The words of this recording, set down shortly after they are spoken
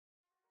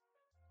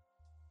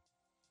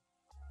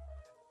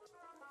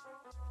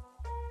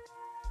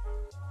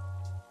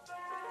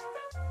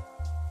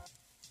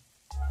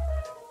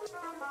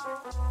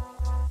Hey,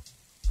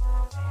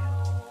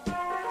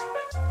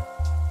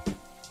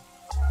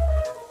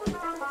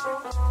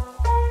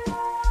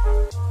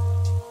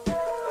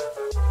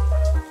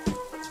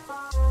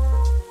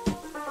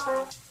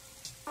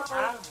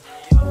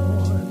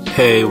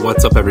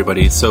 what's up,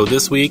 everybody? So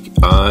this week,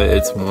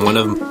 it's one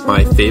of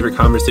my favorite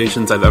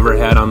conversations I've ever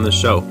had on the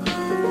show.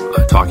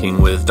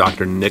 Talking with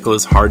Dr.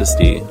 Nicholas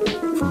Hardesty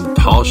from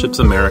Tall Ships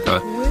America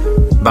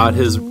about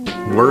his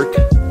work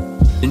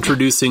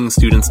introducing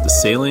students to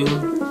sailing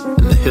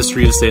and the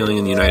history of sailing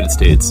in the United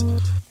States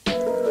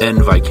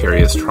and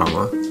vicarious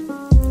trauma.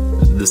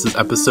 This is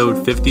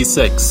episode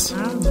 56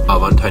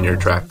 of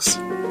Untenured Tracks.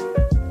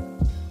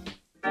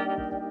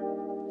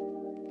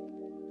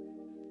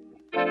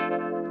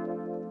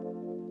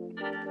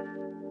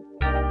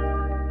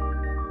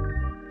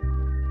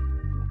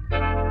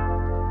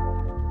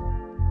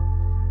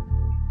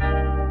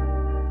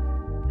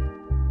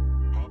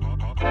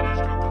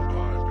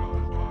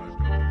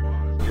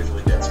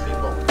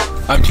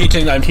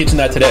 I'm teaching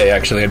that today,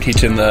 actually. I'm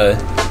teaching the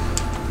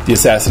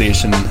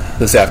assassination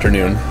this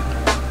afternoon.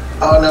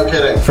 Oh, no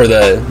kidding. For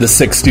the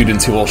 6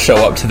 students who will show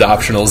up to the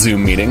optional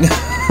Zoom meeting. Yeah,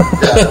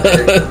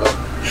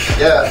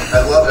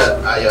 I love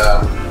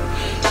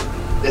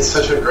it. It's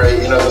such a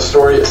great, the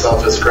story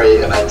itself is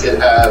great, and I did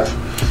have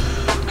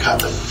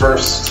the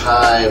first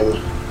time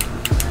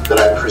that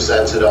I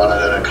presented on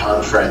it at a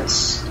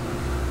conference.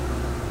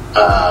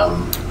 I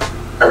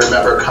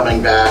remember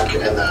coming back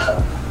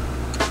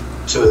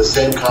to the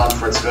same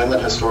conference, New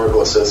England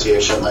Historical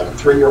Association,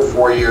 3 or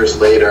 4 years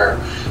later,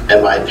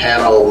 and my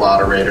panel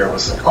moderator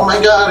was like, "Oh my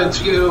God, it's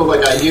you!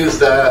 I used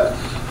that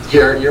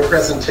your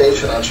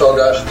presentation on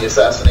Czolgosz and the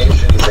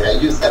assassination." He's like, "I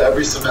use that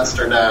every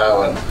semester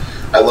now," and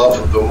I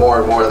love the more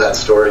and more that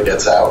story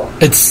gets out.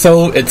 It's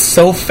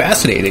so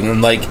fascinating,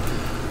 and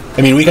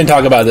we can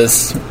talk about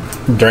this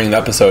during the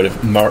episode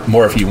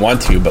if you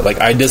want to, but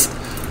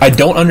I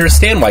don't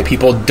understand why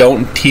people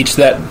don't teach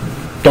that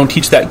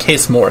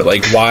case more.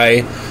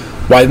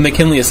 Why the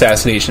McKinley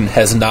assassination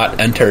has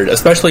not entered,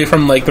 especially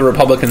from the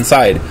Republican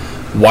side,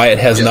 why it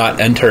has not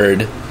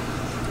entered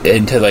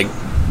into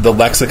the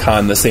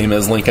lexicon the same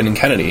as Lincoln and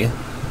Kennedy.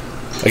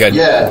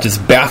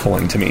 Just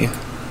baffling to me.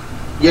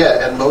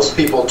 Yeah, and most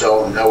people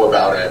don't know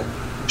about it.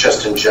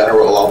 Just in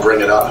general, I'll bring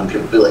it up and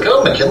people be like,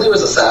 "Oh, McKinley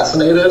was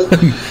assassinated."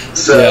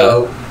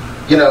 So,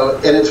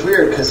 and it's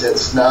weird because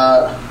it's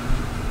not,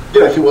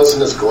 he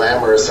wasn't as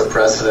glamorous a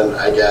president,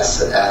 I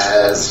guess,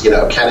 as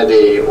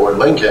Kennedy or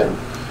Lincoln.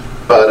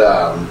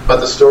 But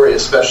the story,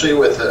 especially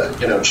with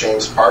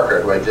James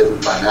Parker, who I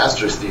did my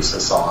master's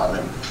thesis on,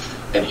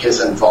 and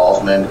his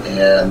involvement,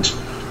 and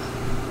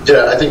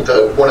I think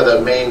one of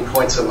the main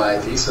points of my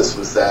thesis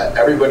was that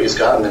everybody's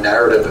gotten the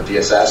narrative of the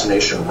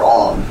assassination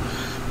wrong,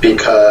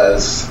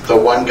 because the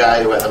one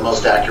guy who had the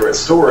most accurate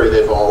story,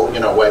 they've all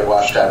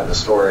whitewashed out of the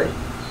story.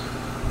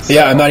 So,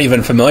 yeah, I'm not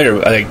even familiar.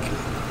 The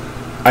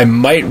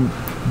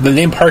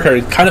name Parker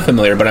is kind of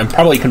familiar, but I'm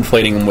probably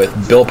conflating him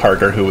with Bill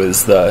Parker, who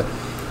is the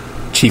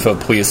chief of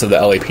police of the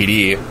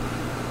LAPD,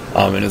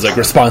 and is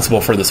responsible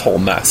for this whole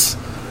mess.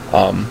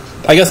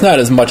 I guess not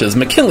as much as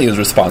McKinley is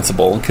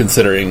responsible,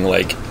 considering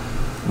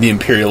the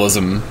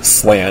imperialism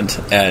slant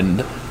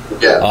and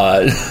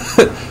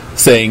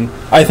saying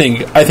I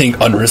think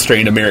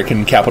unrestrained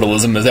American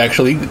capitalism is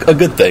actually a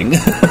good thing.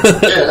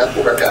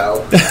 That'll work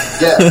out.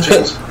 Yeah,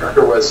 James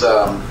Parker was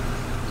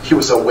he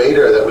was a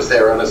waiter that was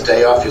there on his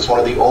day off. He was one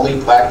of the only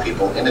black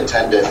people in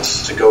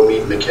attendance to go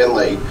meet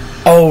McKinley.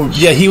 Oh,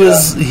 yeah, he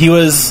was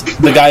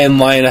the guy in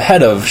line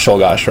ahead of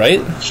Czolgosz,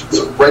 right?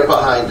 Right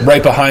behind him.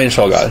 Right behind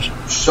Czolgosz.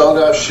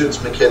 Czolgosz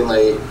shoots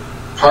McKinley.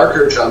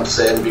 Parker jumps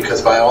in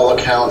because, by all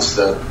accounts,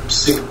 the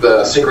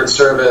Secret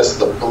Service,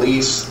 the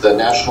police, the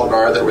National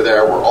Guard that were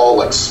there were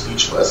all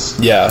speechless.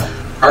 Yeah.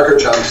 Parker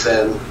jumps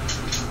in,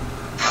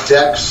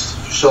 decks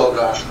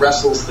Czolgosz,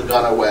 wrestles the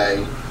gun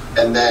away,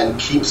 and then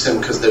keeps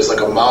him because there's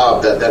a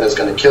mob that is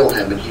going to kill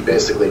him, and he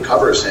basically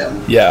covers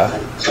him. Yeah.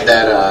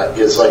 That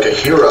is a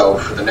hero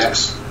for the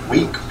next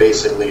week,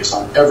 basically. It's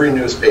on every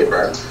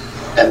newspaper.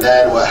 And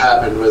then what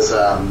happened was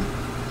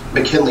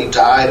McKinley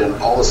died,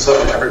 and all of a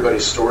sudden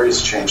everybody's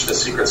stories changed. The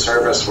Secret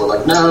Service were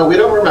like, "No, we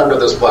don't remember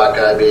this black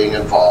guy being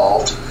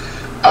involved."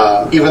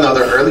 Even though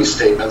their early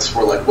statements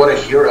were what a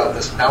hero,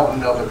 this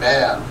mountain of a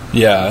man.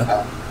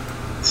 Yeah.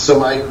 So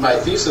my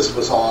thesis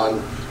was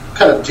on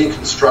kind of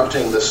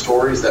deconstructing the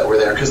stories that were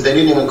there, because they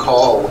didn't even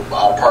call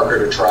Parker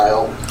to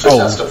trial to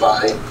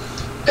testify,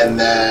 and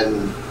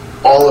then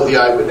all of the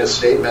eyewitness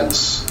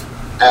statements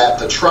at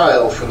the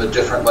trial from the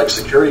different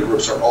security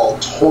groups are all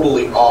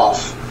totally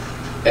off.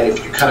 And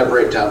if you kind of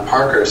break down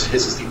Parker's,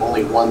 his is the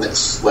only one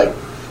that's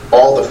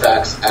all the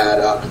facts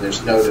add up and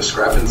there's no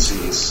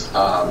discrepancies.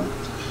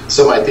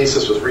 So my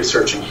thesis was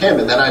researching him,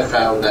 and then I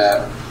found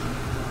that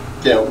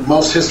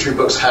most history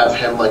books have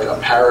him a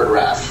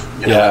paragraph,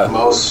 at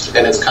most,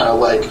 and it's kind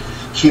of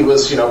he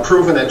was,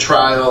 proven at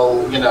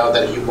trial,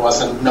 that he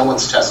wasn't, no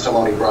one's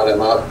testimony brought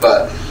him up,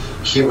 but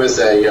he was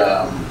a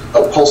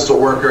postal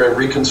worker, a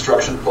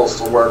Reconstruction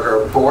postal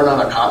worker, born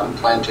on a cotton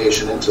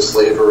plantation into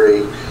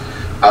slavery,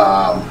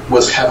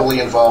 was heavily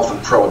involved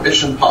in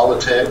prohibition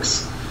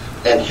politics,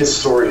 and his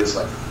story is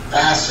like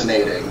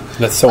fascinating.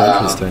 That's so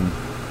interesting.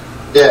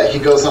 Yeah, he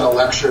goes on a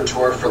lecture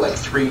tour for like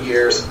 3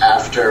 years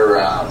after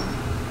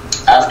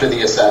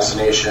the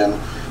assassination.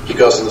 He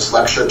goes on this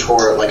lecture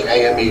tour at like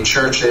AME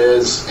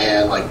churches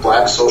and like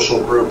black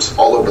social groups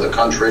all over the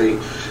country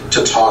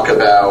to talk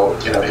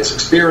about, you know, his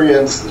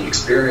experience and the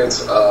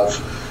experience of,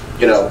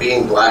 you know,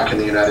 being black in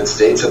the United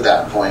States at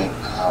that point.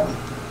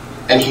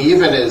 And he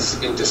even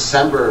is, in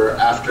December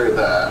after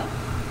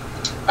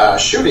the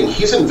shooting,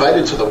 he's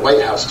invited to the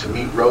White House to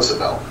meet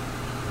Roosevelt.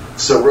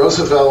 So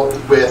Roosevelt,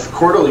 with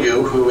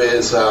Cortelyou, who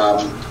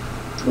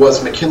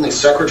was McKinley's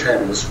secretary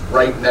and was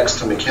right next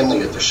to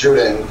McKinley at the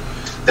shooting,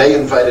 they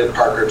invited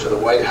Parker to the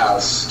White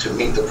House to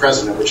meet the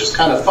president, which is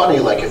kind of funny.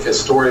 Like, if his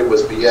story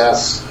was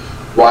BS,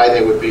 why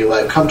they would be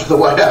like, come to the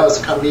White House,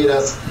 come meet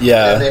us.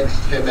 Yeah. And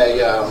they made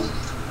him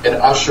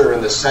an usher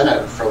in the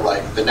Senate for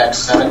like the next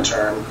Senate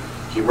term.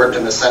 He worked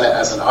in the Senate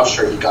as an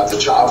usher. He got the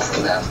job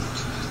from them.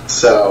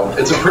 So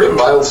it's a pretty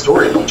wild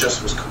story. He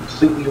just was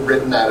completely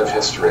written out of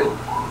history.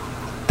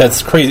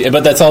 That's crazy.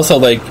 But that's also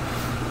like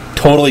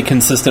totally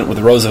consistent with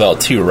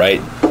Roosevelt too,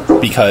 right?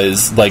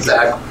 Because like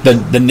exactly.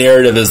 the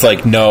narrative is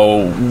like,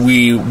 no,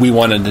 we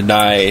want to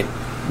deny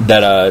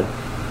that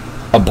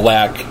a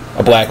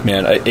black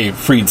man, a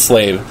freed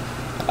slave,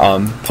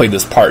 played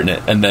this part in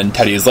it, and then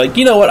Teddy is like,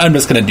 you know what, I'm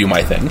just going to do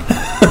my thing.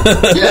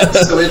 Yeah,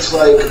 so it's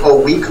like a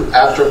week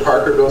after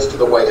Parker goes to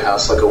the White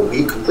House, like a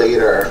week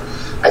later,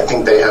 I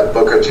think they have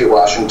Booker T.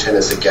 Washington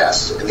as a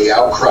guest, and the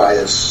outcry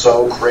is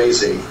so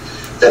crazy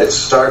that it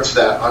starts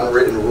that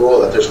unwritten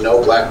rule that there's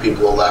no black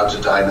people allowed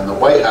to dine in the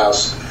White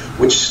House,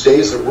 which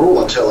stays the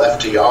rule until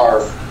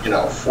FDR, you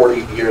know,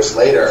 40 years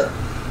later.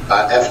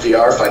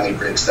 FDR finally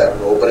breaks that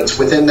rule, but it's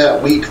within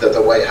that week that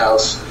the White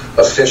House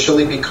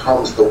officially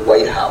becomes the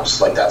White House.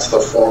 Like, that's the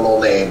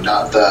formal name,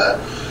 not the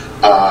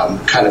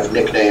kind of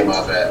nickname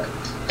of it.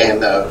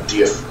 And the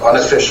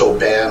unofficial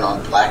ban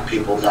on black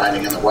people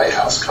dining in the White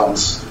House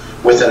comes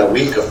within a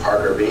week of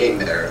Parker being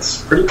there.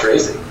 It's pretty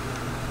crazy.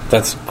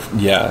 There's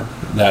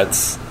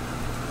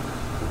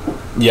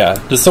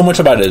so much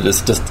about it.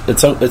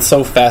 It's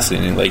so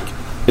fascinating. Like,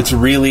 it's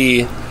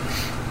really.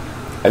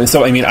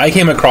 I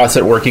came across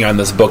it working on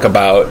this book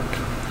about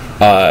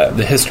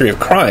the history of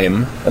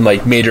crime and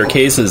like major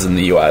cases in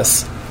the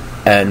U.S.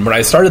 And when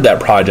I started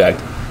that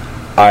project,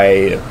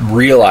 I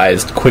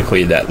realized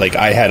quickly that like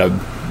I had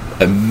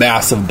a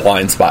massive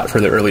blind spot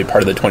for the early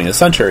part of the 20th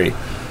century.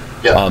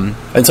 Yeah.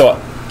 And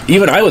so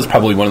even I was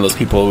probably one of those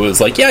people who was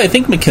like, yeah, I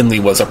think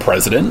McKinley was a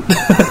president.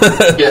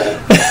 Yeah.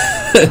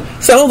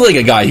 Sounds like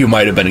a guy who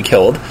might have been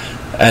killed.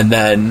 And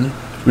then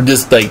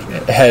just like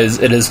it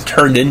has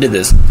turned into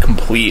this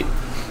complete,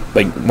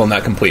 like, well,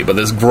 not complete, but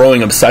this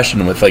growing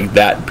obsession with like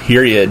that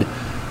period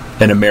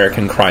in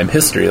American crime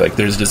history. Like,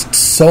 there's just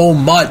so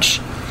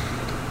much.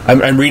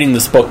 I'm reading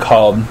this book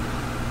called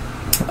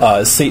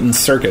Satan's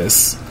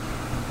Circus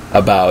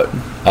about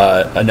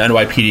an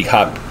NYPD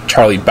cop,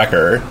 Charlie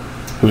Becker,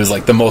 who is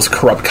like the most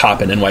corrupt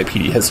cop in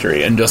NYPD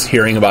history, and just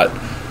hearing about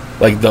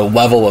like the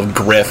level of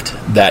grift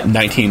that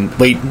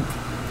late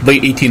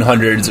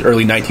 1800s,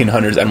 early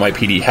 1900s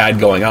NYPD had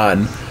going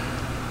on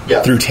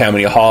through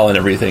Tammany Hall and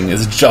everything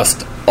is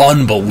just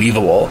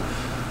unbelievable.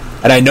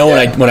 And I know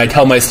when I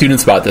tell my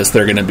students about this,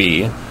 they're going to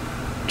be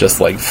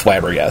just like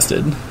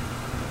flabbergasted.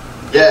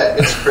 Yeah,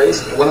 it's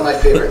crazy. One of my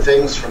favorite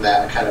things from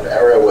that kind of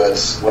era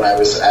was when I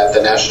was at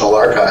the National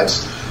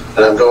Archives,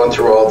 and I'm going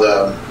through all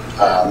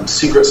the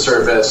Secret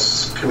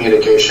Service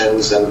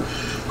communications and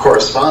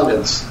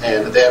correspondence,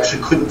 and they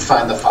actually couldn't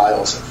find the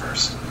files at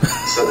first.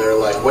 So they're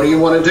like, what do you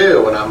want to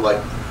do? And I'm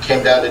like,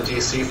 came down to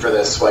D.C. for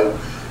this, so I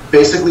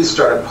basically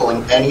started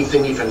pulling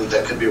anything even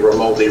that could be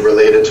remotely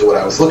related to what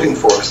I was looking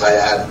for, because I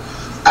had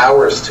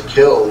hours to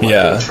kill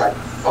trying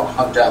to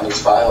hunt down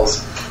these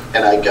files.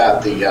 And I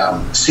got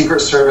the Secret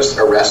Service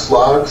arrest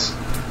logs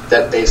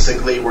that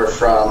basically were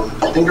from,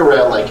 I think,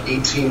 around like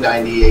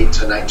 1898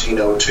 to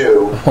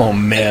 1902. Oh,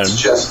 man. It's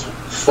just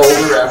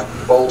folder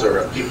after folder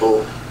of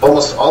people.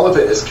 Almost all of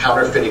it is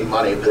counterfeiting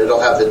money, but it'll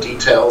have the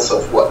details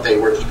of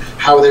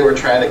how they were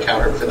trying to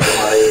counterfeit the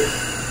money.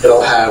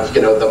 It'll have,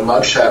 the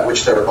mugshot,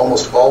 which they're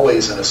almost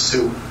always in a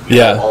suit,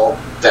 all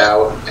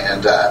out.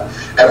 And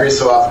every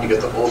so often you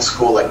get the old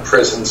school, like,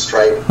 prison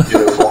stripe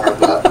uniform.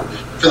 But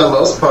for the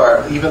most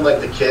part, even like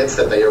the kids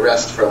that they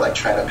arrest for like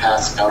trying to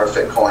pass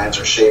counterfeit coins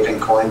or shaving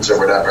coins or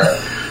whatever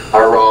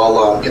are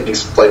all in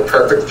these like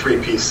perfect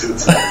three-piece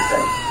suits and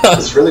everything.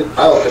 It's really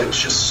wild, but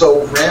it's just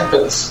so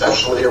rampant,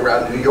 especially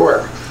around New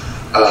York.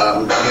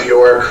 New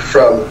York,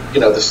 from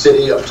the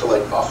city up to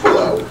like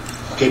Buffalo,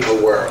 people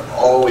were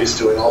always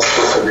doing all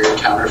sorts of weird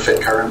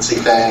counterfeit currency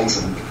things.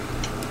 And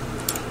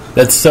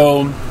that's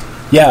so,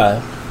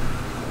 yeah.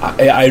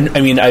 I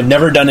mean, I've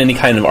never done any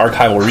kind of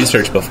archival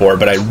research before,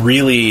 but I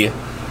really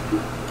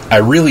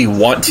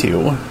want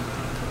to,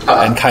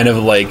 and kind of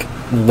like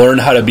learn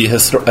how to be a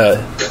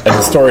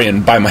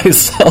historian by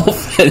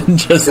myself, and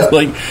just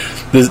like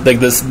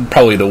this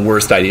probably the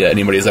worst idea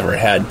anybody's ever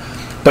had.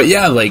 But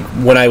yeah, like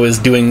when I was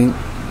doing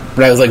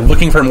when I was like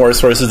looking for more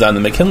sources on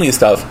the McKinley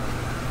stuff,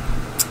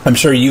 I'm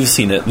sure you've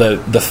seen it,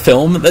 the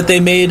film that they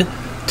made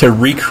to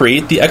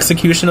recreate the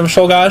execution of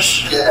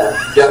Czolgosz. Yeah.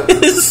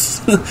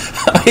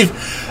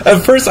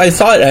 At first I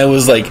saw it and I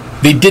was like,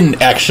 they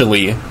didn't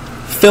actually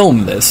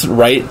film this,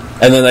 right?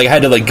 And then I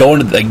had to like go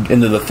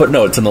into the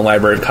footnotes in the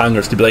Library of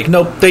Congress to be like,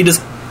 nope, they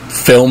just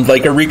filmed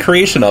like a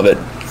recreation of it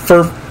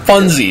for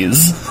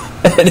funsies.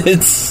 And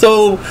it's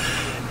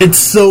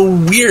so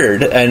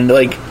weird, and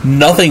like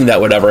nothing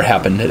that would ever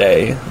happen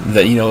today.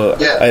 That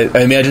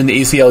I imagine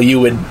the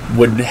ACLU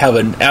would have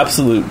an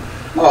absolute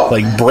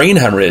brain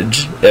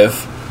hemorrhage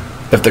if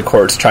the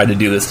courts tried to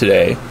do this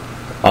today.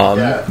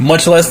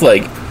 Much less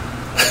like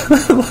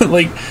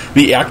like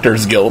the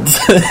Actors Guilds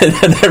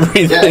and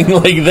everything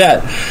like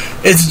that.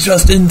 It's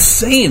just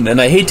insane,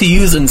 and I hate to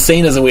use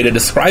insane as a way to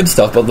describe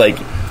stuff, but like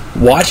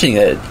watching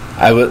it,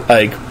 I was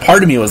like,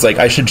 part of me was like,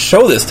 I should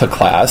show this to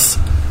class.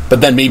 But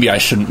then maybe I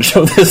shouldn't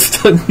show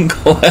this to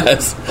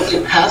class.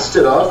 They passed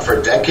it off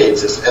for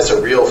decades as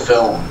a real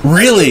film.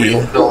 Really? A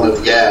real film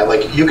of,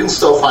 like you can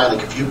still find,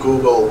 like if you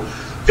Google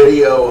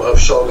video of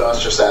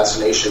Czolgosz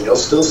assassination, you'll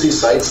still see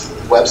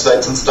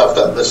websites and stuff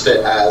that list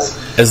it as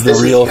the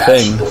real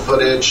thing.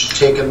 Footage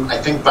taken, I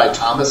think, by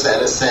Thomas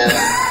Edison,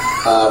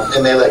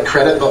 and they like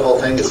credit the whole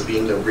thing as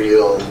being the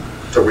real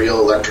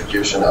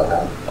electrocution of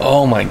him.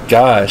 Oh my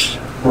gosh,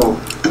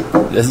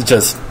 This is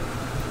just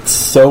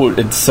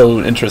it's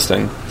so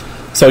interesting.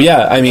 So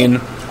yeah, I mean,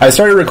 I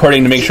started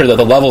recording to make sure that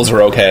the levels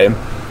were okay.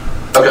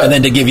 And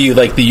then to give you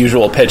like the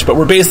usual pitch, but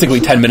we're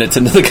basically 10 minutes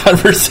into the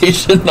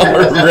conversation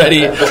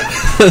already.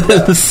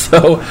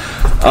 So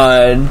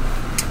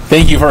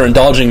thank you for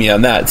indulging me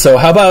on that. So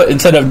how about,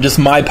 instead of just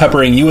my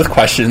peppering you with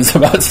questions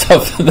about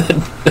stuff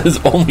that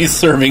is only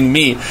serving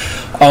me,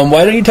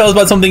 why don't you tell us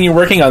about something you're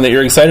working on that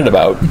you're excited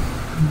about?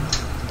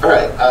 All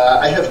right.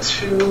 I have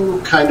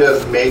two kind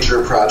of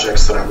major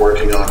projects that I'm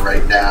working on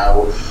right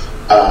now.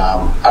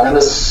 I'm going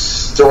to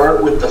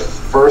start with the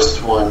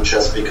first one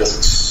just because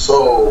it's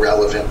so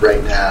relevant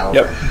right now,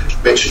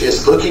 which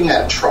is looking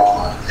at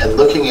trauma and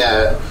looking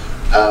at,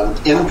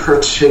 in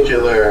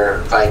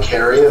particular,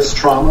 vicarious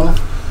trauma.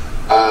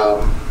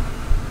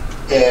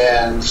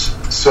 And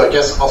so I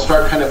guess I'll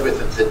start kind of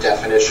with the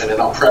definition,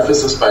 and I'll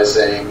preface this by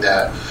saying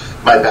that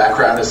my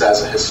background is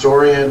as a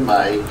historian,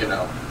 my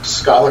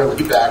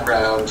scholarly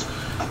background,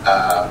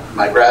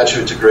 my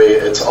graduate degree,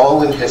 it's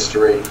all in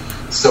history.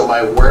 So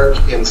my work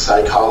in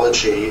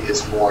psychology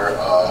is more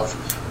of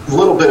a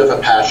little bit of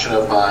a passion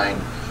of mine,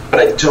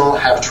 but I don't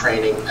have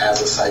training as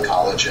a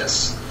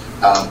psychologist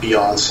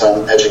beyond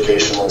some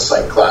educational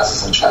psych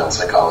classes and child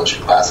psychology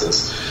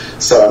classes.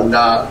 So I'm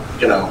not,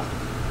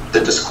 the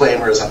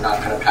disclaimer is I'm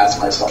not going to pass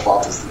myself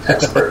off as the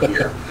expert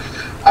here.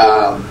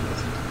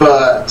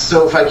 But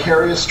so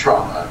vicarious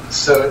trauma,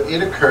 so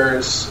it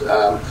occurs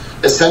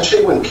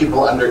essentially when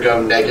people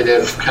undergo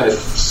negative kind of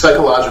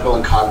psychological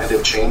and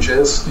cognitive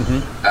changes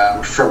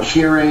from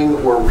hearing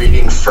or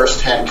reading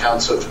firsthand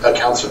accounts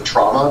of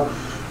trauma,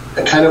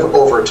 and kind of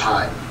over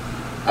time.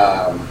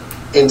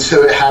 And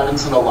so it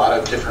happens in a lot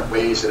of different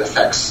ways. It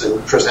affects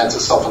and presents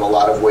itself in a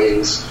lot of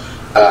ways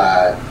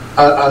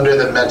under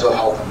the mental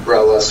health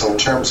umbrella. So in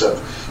terms of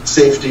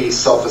safety,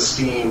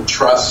 self-esteem,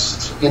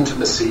 trust,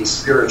 intimacy,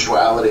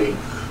 spirituality,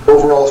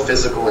 overall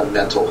physical and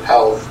mental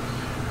health.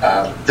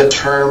 The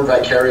term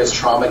vicarious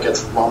trauma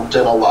gets lumped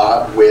in a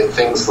lot with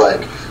things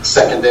like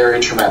secondary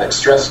traumatic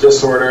stress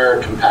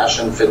disorder,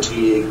 compassion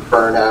fatigue,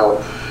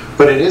 burnout,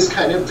 but it is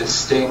kind of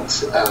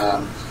distinct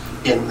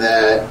in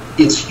that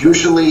it's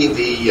usually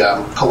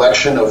the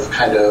collection of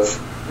kind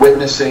of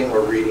witnessing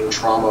or reading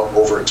trauma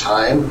over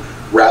time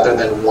rather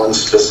than one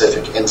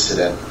specific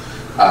incident.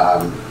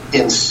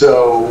 And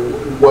so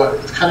what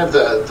kind of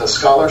the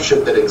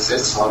scholarship that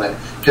exists on it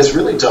has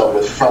really dealt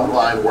with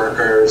frontline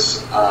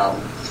workers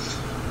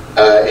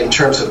in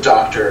terms of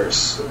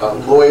doctors,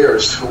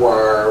 lawyers who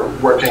are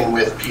working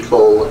with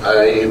people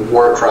in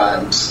war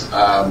crimes,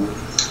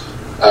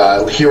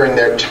 hearing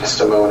their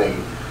testimony,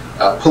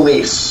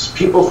 police,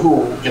 people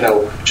who,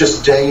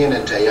 just day in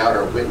and day out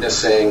are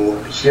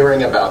witnessing,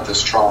 hearing about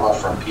this trauma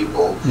from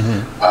people.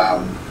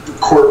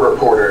 Court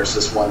reporters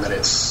is one that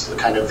it's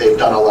kind of, they've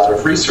done a lot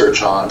of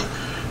research on,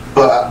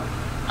 but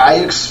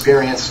I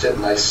experienced it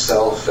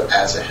myself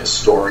as a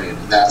historian,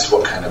 and that's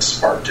what kind of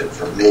sparked it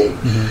for me.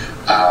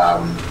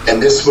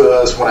 And this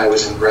was when I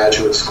was in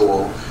graduate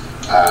school,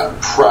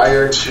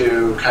 prior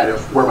to kind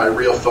of where my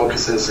real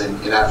focus is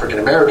in African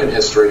American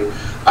history.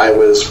 I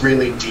was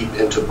really deep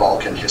into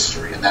Balkan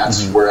history, and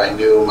that's where I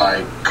knew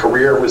my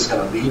career was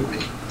going to lead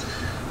me.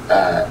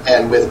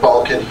 And with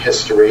Balkan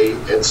history,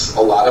 it's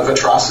a lot of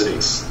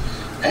atrocities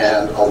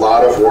and a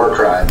lot of war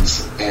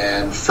crimes.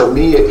 And for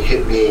me, it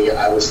hit me.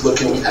 I was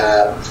looking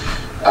at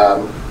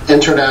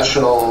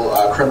International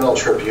Criminal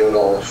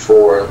Tribunal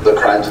for the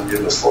crimes in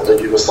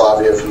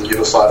Yugoslavia from the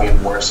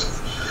Yugoslavian wars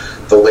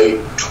of the late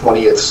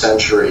 20th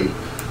century.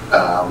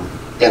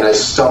 And I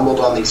stumbled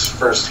on these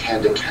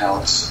first-hand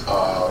accounts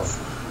of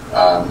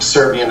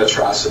Serbian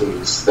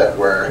atrocities that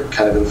were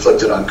kind of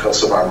inflicted on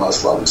Kosovar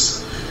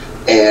Muslims.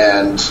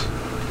 And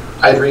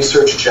I'd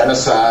researched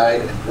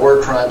genocide and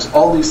war crimes,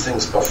 all these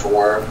things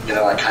before.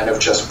 I kind of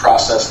just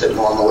processed it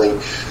normally.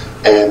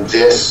 And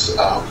this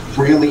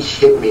really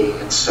hit me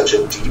in such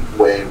a deep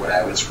way when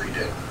I was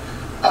reading.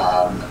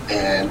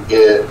 And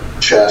it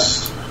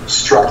just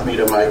struck me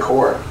to my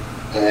core.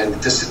 And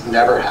this had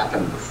never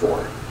happened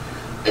before.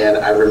 And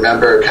I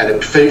remember kind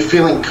of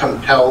feeling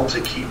compelled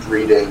to keep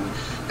reading.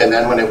 And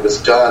then when it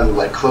was done,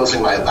 like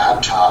closing my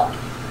laptop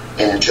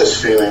and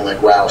just feeling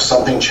like, wow,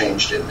 something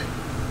changed in me.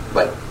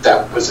 Like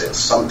that was it.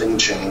 Something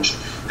changed.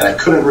 And I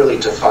couldn't really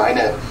define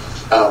it.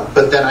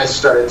 But then I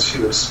started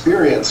to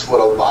experience what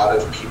a lot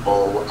of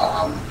people,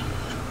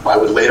 I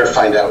would later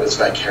find out is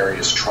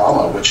vicarious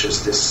trauma, which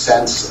is this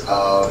sense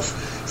of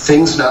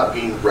things not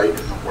being right in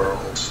the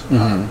world,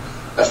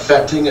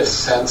 affecting a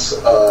sense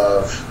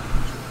of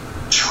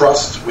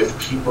trust with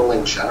people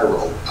in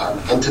general,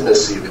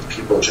 intimacy with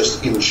people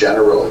just in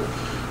general,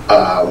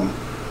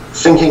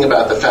 thinking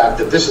about the fact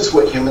that this is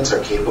what humans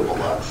are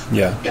capable of.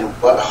 Yeah. And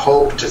what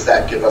hope does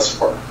that give us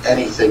for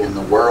anything in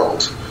the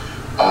world?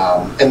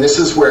 And this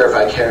is where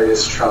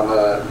vicarious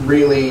trauma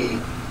really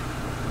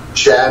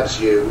jabs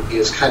you,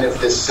 is kind of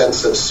this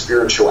sense of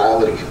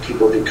spirituality, and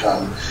people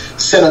become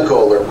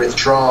cynical or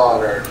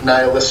withdrawn or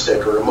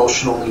nihilistic or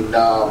emotionally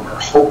numb or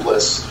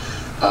hopeless.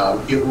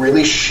 It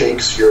really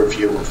shakes your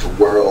view of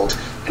the world,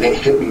 and it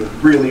hit me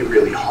really,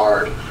 really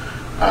hard.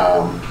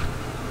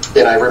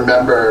 And I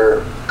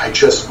remember I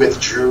just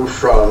withdrew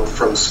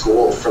from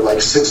school for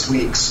like 6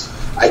 weeks.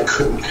 I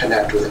couldn't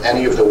connect with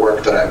any of the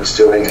work that I was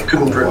doing. I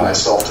couldn't bring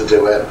myself to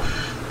do it.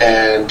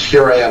 And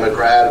here I am, a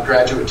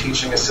graduate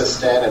teaching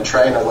assistant, and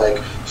trying to like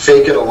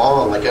fake it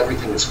along, like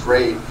everything is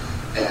great.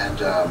 And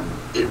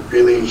it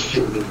really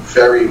hit me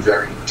very,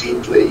 very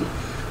deeply.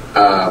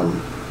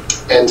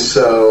 And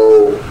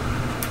so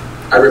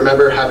I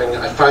remember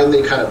I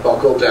finally kind of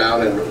buckled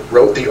down and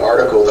wrote the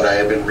article that I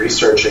had been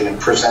researching and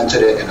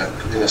presented it in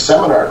a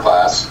seminar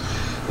class.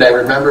 And I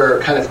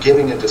remember kind of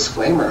giving a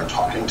disclaimer and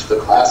talking to the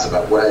class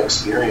about what I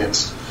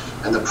experienced.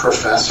 And the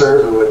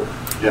professor, who had,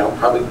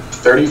 probably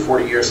 30,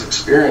 40 years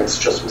experience,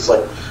 just was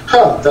like,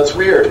 that's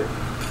weird,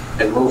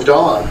 and moved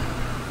on.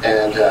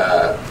 And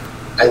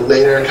I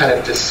later kind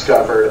of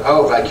discovered,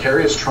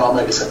 vicarious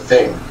trauma is a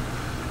thing.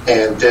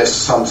 And this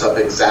sums up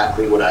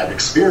exactly what I've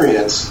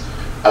experienced.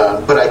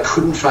 But I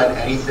couldn't find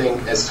anything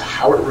as to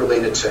how it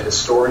related to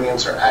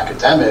historians or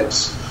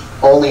academics,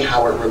 only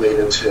how it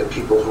related to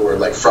people who were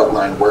like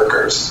frontline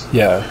workers.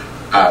 Yeah.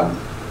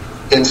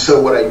 And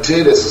so what I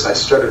did is I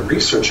started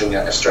researching it.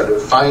 I started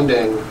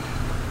finding,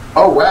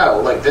 oh wow,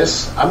 like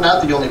this, I'm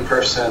not the only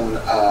person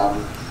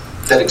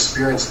that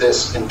experienced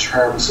this in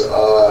terms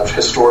of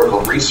historical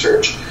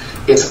research.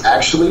 It's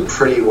actually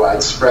pretty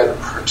widespread,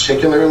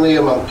 particularly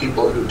among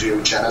people who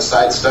do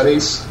genocide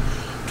studies.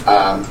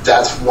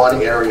 That's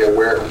one area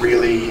where it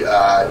really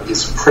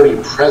is pretty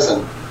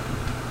present.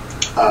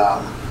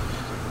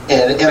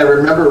 And I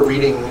remember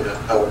reading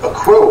a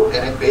quote,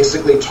 and it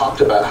basically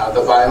talked about how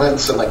the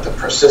violence and like the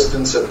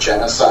persistence of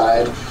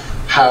genocide,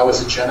 how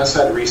as a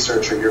genocide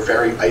researcher you're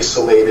very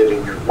isolated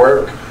in your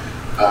work,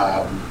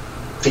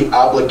 the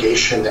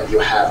obligation that you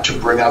have to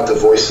bring out the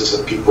voices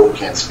of people who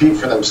can't speak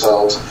for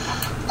themselves,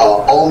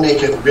 all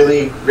make it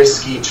really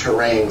risky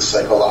terrain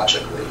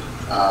psychologically.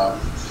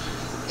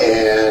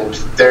 And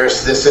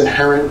there's this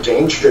inherent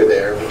danger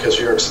there because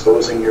you're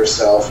exposing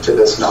yourself to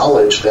this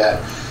knowledge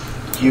that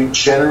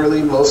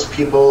most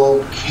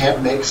people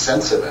can't make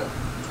sense of it.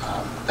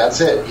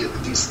 That's it.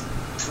 These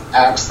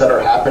acts that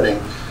are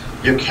happening,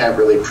 you can't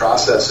really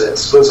process it.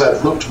 So as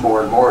I've looked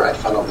more and more, I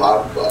found a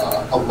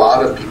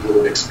lot of people who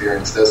have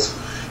experienced this.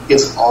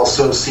 It's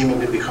also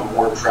seeming to become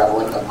more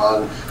prevalent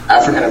among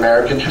African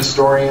American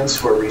historians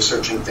who are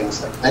researching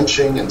things like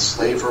lynching and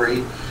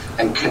slavery,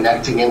 and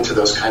connecting into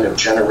those kind of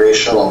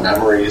generational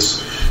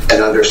memories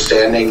and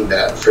understanding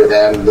that for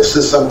them, this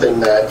is something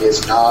that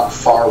is not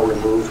far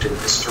removed in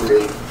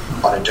history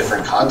on a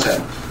different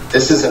continent.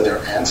 This is in their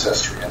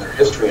ancestry and their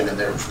history and in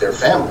their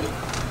family.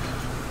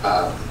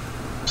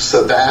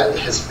 So that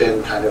has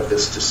been kind of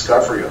this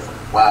discovery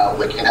of, wow,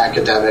 like in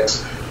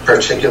academics,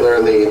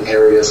 particularly in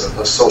areas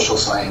of social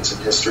science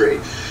and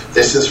history,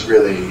 this is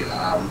really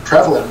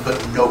prevalent,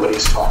 but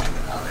nobody's talking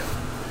about it.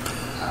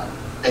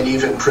 And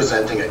even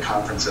presenting at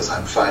conferences,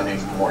 I'm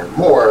finding more and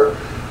more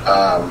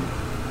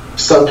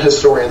some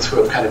historians who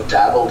have kind of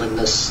dabbled in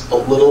this a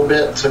little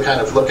bit to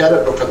kind of look at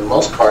it, but for the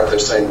most part, they're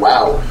saying,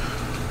 wow,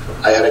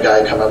 I had a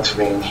guy come up to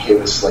me and he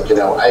was like,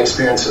 I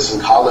experienced this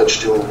in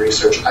college doing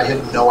research. I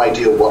had no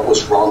idea what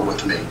was wrong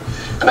with me.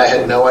 And I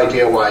had no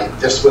idea why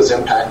this was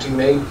impacting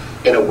me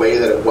in a way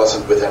that it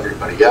wasn't with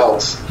everybody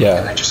else. Yeah.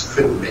 And I just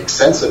couldn't make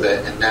sense of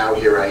it. And now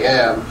here I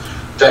am,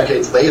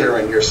 decades later,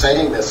 and you're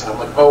saying this, and I'm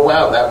like, oh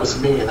wow, that was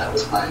me and that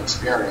was my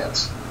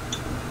experience.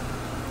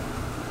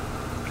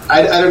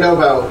 I don't know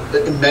about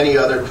many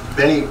other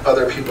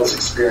people's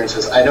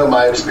experiences. I know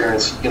my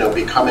experience,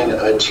 becoming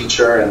a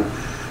teacher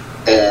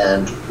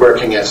and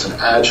working as an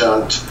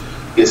adjunct,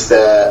 is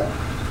that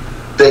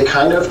they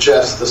kind of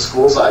just, the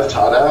schools I've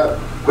taught at,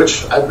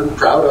 which I've been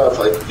proud of,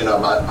 like, you know,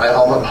 my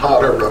alma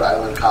mater, Rhode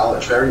Island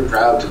College, very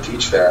proud to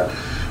teach there.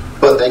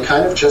 But they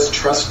kind of just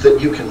trust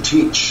that you can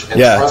teach and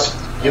trust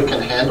you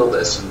can handle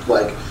this. And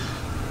like,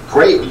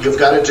 great, you've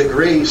got a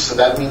degree, so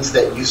that means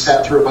that you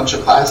sat through a bunch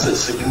of classes,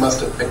 so you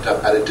must have picked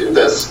up how to do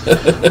this.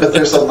 But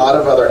there's a lot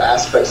of other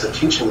aspects of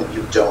teaching that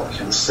you don't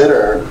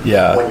consider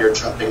when you're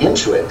jumping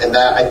into it. And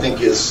that, I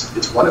think, is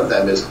one of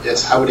them,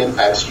 is how it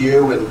impacts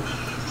you. And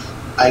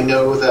I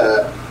know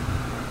that,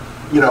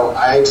 you know,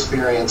 I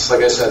experienced,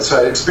 like I said,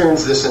 so I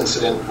experienced this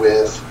incident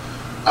with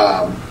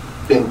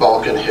in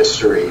Balkan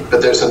history,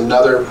 but there's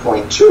another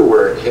point too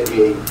where it hit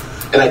me,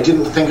 and I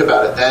didn't think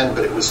about it then,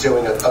 but it was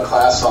doing a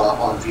class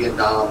on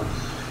Vietnam,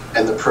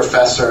 and the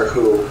professor,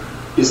 who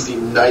is the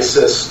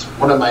nicest,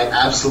 one of my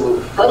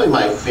absolute, probably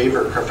my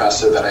favorite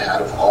professor that I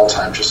had of all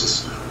time, just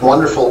this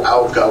wonderful,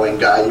 outgoing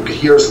guy. You could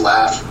hear his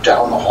laugh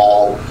down the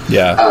hall.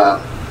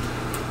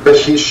 But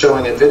he's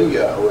showing a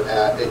video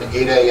at an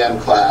 8 a.m.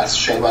 class.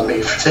 Shame on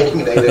me for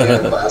taking an 8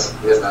 a.m. class in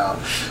Vietnam.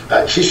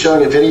 He's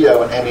showing a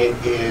video, and it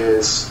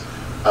is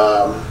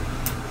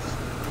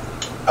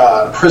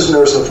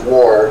prisoners of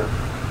war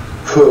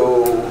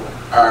who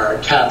are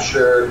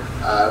captured,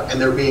 and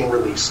they're being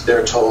released.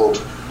 They're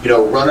told, you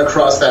know, run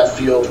across that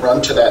field,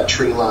 run to that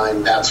tree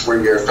line. That's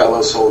where your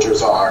fellow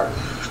soldiers are.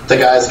 The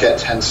guys get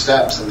 10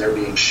 steps, and they're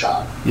being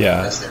shot.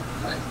 As they're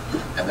running.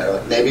 And they're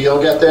like, maybe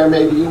you'll get there,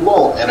 maybe you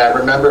won't. And I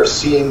remember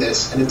seeing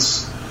this, and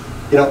it's,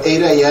 you know,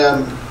 8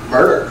 a.m.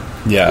 murder.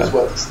 Is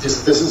what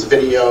this is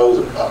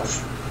video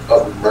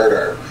of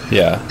murder.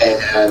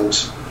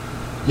 And,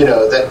 you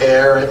know, the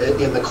air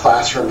in the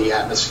classroom, the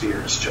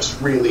atmosphere is just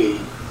really,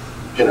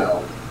 you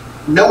know,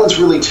 no one's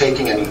really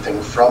taking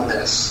anything from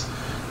this.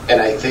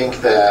 And I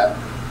think that,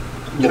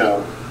 you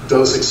know,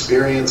 those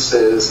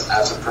experiences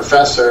as a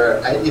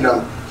professor,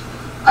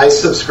 I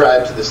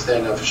subscribe to this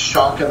thing of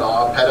shock and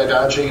awe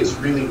pedagogy is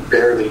really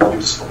barely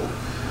useful.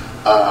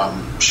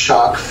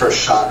 Shock for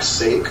shock's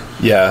sake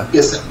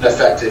isn't an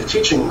effective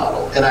teaching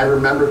model. And I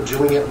remember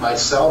doing it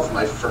myself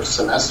my first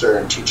semester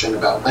and teaching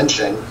about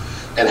lynching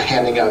and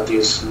handing out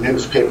these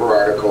newspaper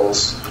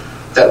articles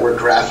that were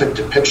graphic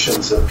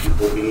depictions of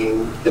people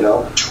being, you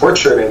know,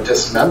 tortured and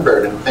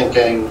dismembered, and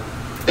thinking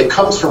it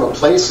comes from a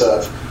place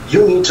of,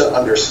 you need to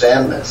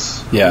understand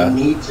this. You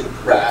need to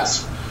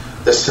grasp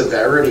the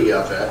severity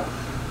of it.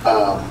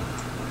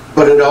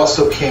 But it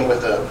also came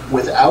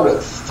without a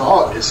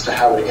thought as to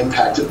how it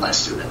impacted my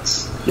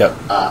students.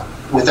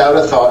 Without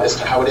a thought as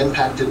to how it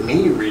impacted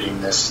me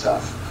reading this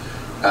stuff.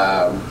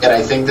 And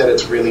I think that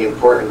it's really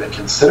important to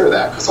consider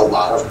that, because a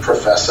lot of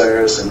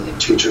professors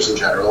and teachers in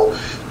general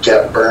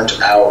get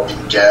burnt out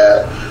and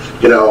get,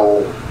 you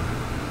know,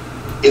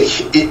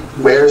 it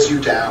wears you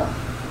down.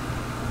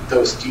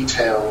 Those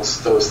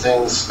details, those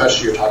things,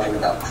 especially you're talking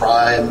about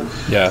crime,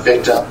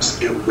 victims,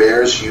 it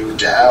wears you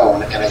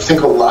down. And I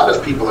think a lot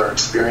of people are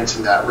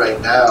experiencing that right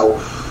now,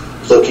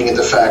 looking at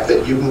the fact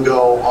that you can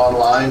go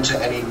online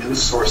to any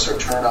news source or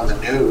turn on the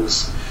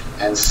news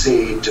and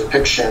see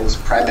depictions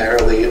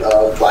primarily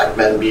of black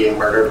men being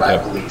murdered by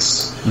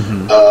police,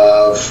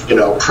 of, you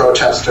know,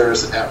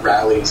 protesters at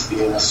rallies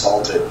being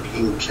assaulted,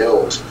 being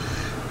killed.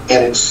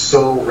 And it's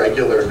so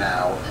regular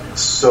now, and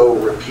it's so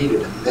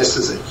repeated. And this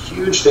is a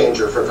huge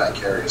danger for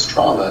vicarious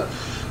trauma,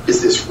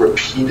 is this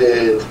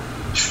repeated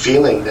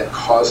feeling that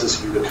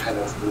causes you to kind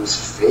of lose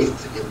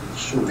faith in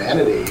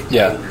humanity,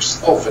 in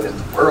yourself and in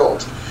the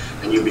world.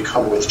 And you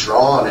become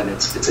withdrawn, and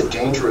it's a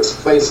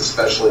dangerous place,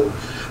 especially,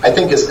 I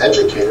think, as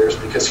educators,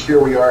 because here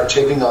we are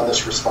taking on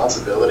this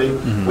responsibility.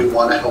 We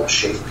want to help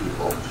shape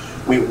people.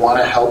 We want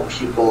to help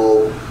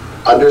people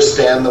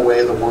understand the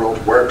way the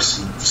world works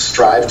and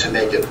strive to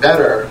make it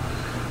better.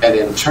 And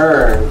in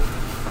turn,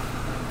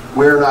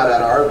 we're not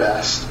at our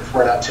best if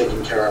we're not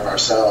taking care of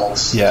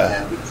ourselves.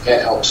 And we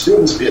can't help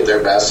students be at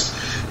their best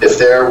if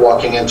they're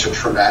walking into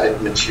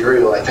traumatic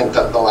material. I think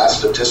that the last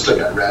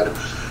statistic I read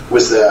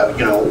was that,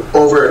 you know,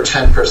 over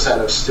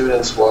 10% of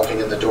students walking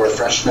in the door,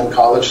 freshman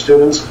college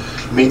students,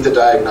 meet the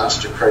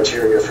diagnostic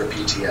criteria for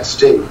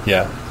PTSD.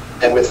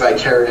 And with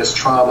vicarious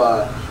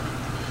trauma,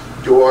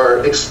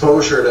 your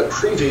exposure to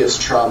previous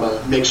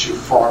trauma makes you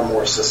far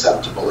more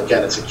susceptible.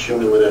 Again, it's a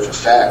cumulative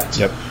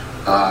effect.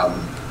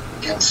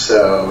 And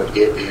so it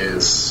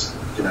is,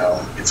 you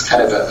know, it's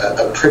kind of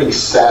a pretty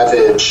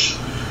savage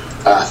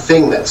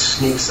thing that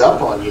sneaks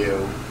up on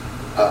you.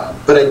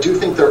 But I do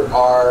think there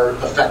are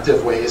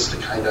effective ways to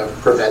kind of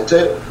prevent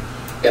it.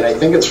 And I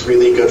think it's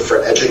really good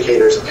for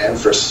educators and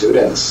for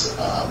students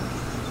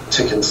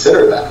to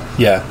consider that.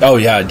 Oh,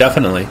 yeah,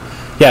 definitely.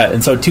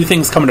 And so two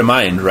things come to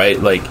mind, right?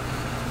 Like,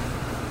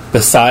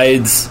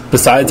 besides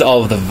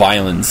all of the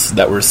violence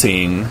that we're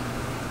seeing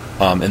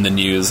in the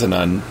news and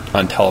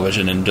on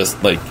television, and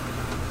just, like,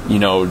 you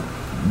know,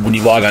 when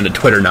you log onto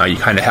Twitter now, you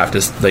kind of have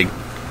to, like,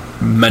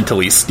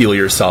 mentally steel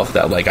yourself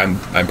that, like, I'm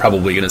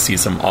probably going to see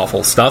some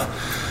awful stuff.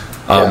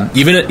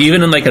 Even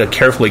in, like, a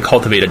carefully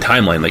cultivated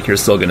timeline, like, you're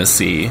still going to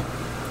see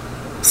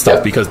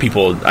stuff because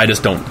people, I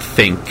just don't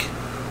think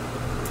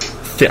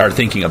are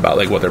thinking about,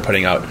 like, what they're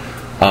putting out.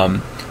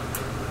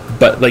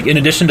 But like in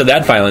addition to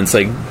that violence,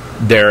 like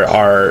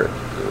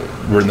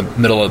we're in the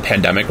middle of a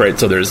pandemic, right?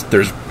 So there's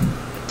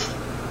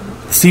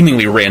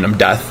seemingly random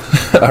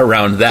death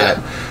around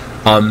that.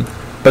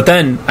 But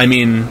then, I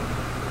mean,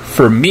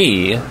 for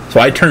me, so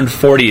I turned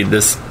 40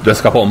 this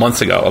a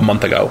month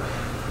ago.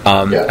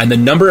 And the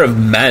number of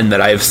men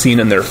that I've seen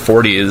in their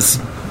 40s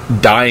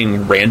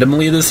dying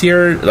randomly this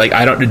year, like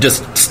it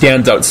just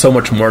stands out so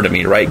much more to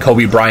me, right?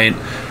 Kobe Bryant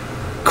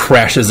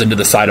crashes into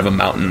the side of a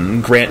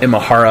mountain. Grant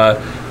Imahara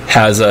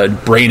has a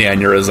brain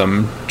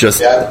aneurysm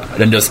just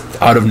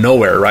out of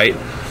nowhere, right?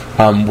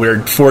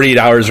 We're 48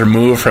 hours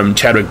removed from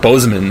Chadwick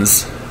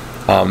Boseman's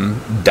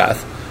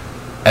death.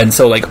 And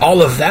so, like,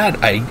 all of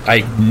that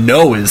I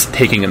know is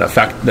taking an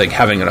effect, like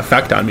having an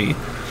effect on me.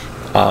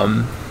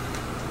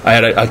 I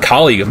had a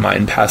colleague of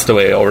mine passed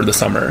away over the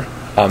summer.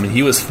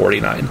 He was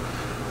 49.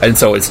 And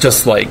so it's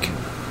just like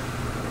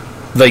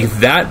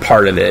that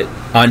part of it,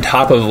 on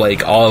top of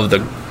all of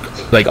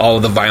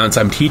the violence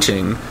I'm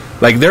teaching.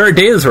 Like, there are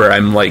days where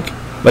I'm like,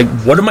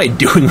 what am I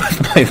doing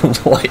with my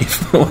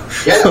life?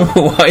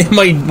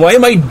 Why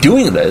am I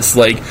doing this?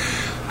 Like,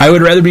 I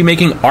would rather be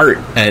making art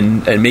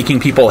and making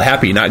people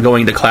happy, not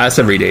going to class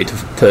every day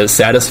to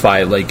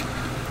satisfy like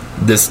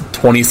this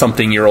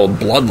 20-something-year-old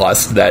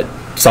bloodlust that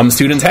some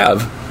students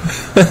have.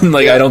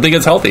 I don't think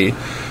it's healthy.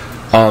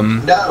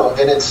 No,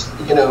 and it's,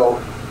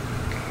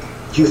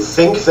 you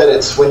think that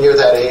it's when you're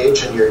that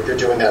age and you're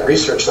doing that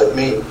research like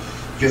me,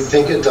 you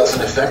think it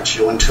doesn't affect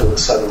you until it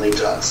suddenly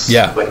does.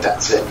 Yeah. Like,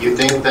 that's it. You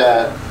think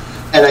that,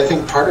 and I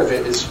think part of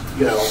it is,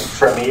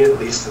 for me at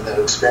least, in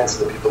the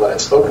experience of the people that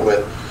I've spoken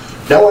with,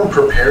 no one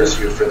prepares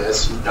you for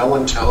this. No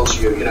one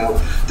tells you,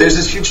 there's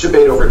this huge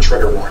debate over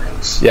trigger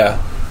warnings. Yeah.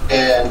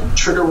 And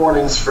trigger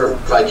warnings for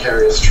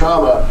vicarious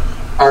trauma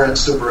aren't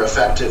super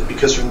effective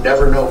because you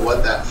never know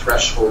what that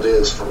threshold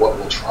is for what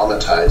will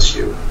traumatize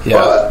you. Yeah.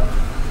 But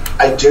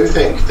I do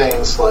think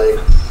things like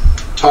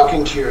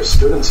talking to your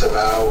students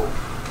about,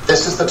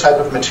 this is the type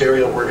of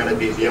material we're going to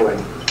be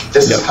viewing.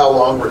 This is how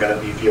long we're going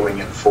to be viewing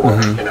it for,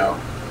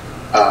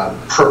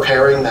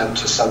 preparing them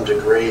to some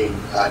degree,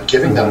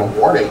 giving them a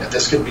warning that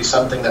this could be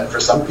something that for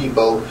some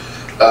people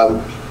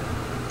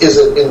is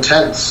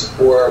intense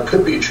or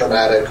could be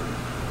traumatic.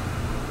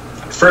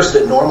 First,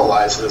 it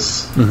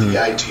normalizes the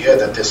idea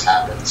that this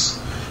happens.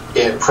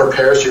 It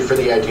prepares you for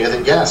the idea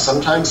that,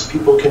 sometimes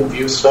people can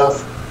view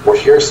stuff or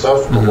hear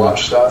stuff or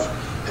watch stuff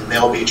and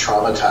they'll be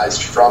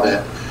traumatized from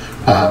it.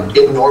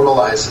 It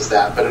normalizes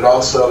that, but it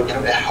also,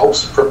 it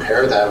helps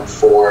prepare them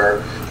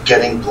for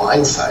getting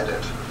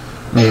blindsided.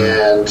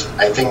 And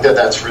I think that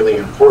that's really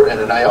important.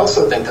 And I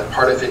also think that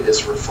part of it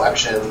is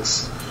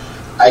reflections.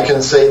 I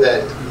can say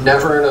that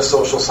never in a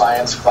social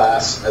science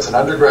class, as an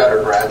undergrad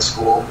or grad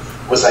school,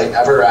 was I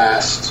ever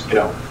asked,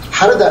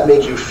 how did that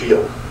make you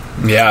feel?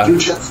 Yeah. You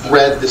just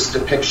read this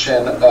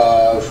depiction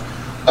of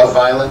a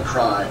violent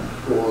crime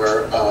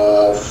or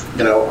of,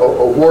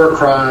 a war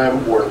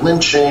crime or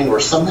lynching or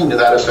something to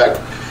that effect.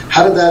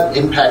 How did that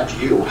impact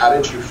you? How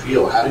did you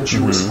feel? How did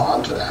you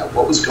respond to that?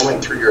 What was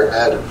going through your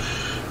head?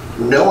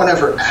 No one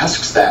ever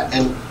asks that.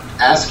 And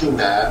asking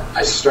that,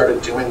 I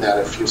started doing that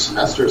a few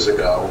semesters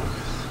ago,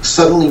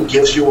 suddenly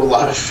gives you a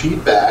lot of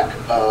feedback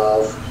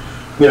of,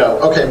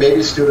 okay,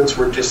 maybe students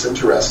were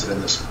disinterested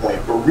in this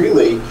point, but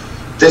really,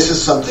 this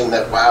is something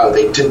that,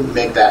 they didn't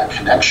make that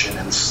connection,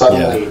 and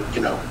suddenly,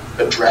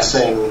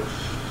 addressing,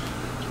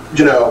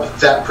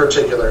 that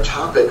particular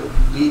topic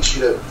leads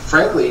you to,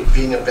 frankly,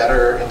 being a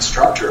better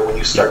instructor when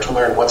you start to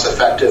learn what's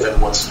effective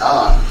and what's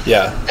not.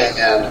 Yeah.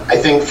 And I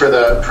think for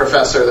the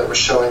professor that was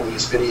showing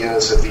these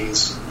videos of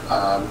these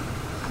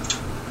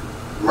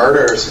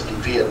murders in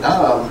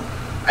Vietnam,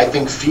 I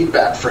think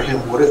feedback for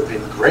him would have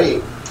been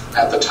great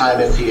at the time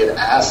if he had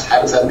asked,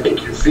 how does that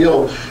make you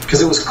feel?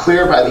 Because it was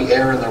clear by the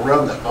air in the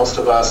room that most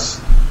of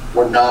us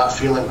were not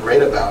feeling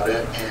great about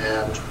it,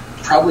 and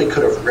probably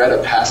could have read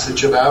a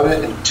passage about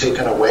it and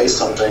taken away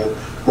something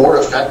more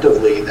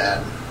effectively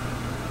than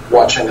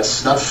watching a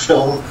snuff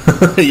film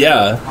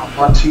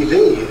on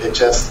TV.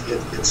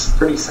 It's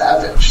pretty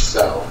savage.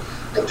 So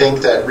I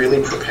think that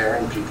really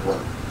preparing people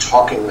and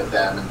talking with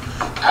them and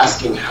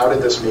asking, how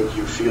did this make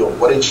you feel?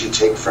 What did you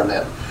take from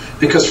it?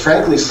 Because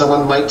frankly,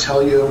 someone might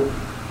tell you,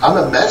 I'm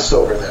a mess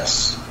over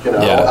this.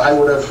 I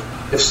would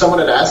have, if someone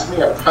had asked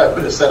me, I probably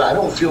would have said, I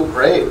don't feel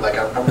great. Like,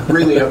 I'm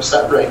really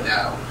upset right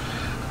now.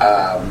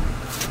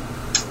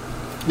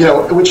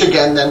 Which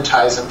again then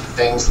ties into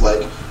things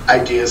like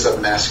ideas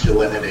of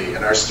masculinity.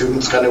 And our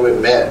students going to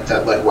admit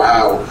that, like,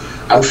 wow,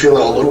 I'm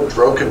feeling a little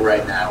broken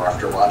right now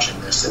after watching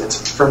this. And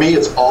for me,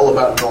 it's all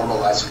about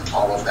normalizing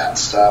all of that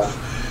stuff.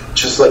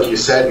 Just like you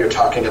said, you're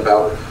talking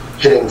about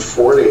hitting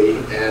 40,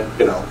 and,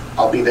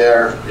 I'll be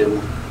there in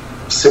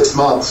 6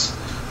 months.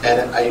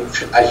 And I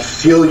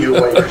feel you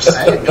what you're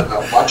saying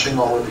about watching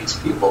all of these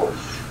people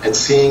and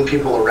seeing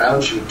people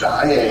around you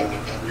dying,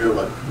 and you're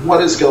like,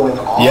 what is going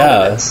on?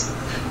 Yeah.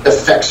 It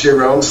affects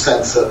your own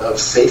sense of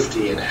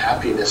safety and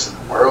happiness in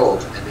the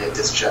world, and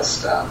it's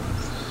just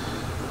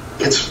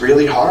it's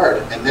really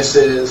hard. And this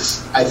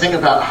is, I think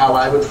about how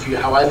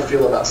I'd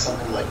feel about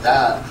something like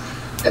that.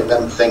 and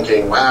them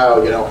thinking,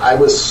 wow, I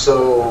was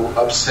so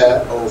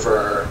upset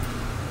over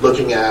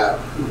looking at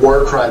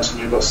war crimes in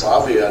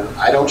Yugoslavia, and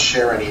I don't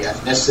share any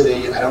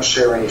ethnicity, I don't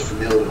share any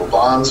familial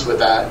bonds with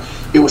that.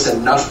 It was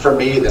enough for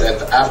me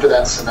that after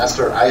that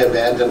semester, I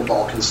abandoned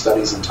Balkan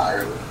studies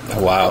entirely.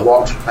 Oh, wow. I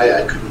walked away,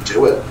 I couldn't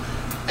do it.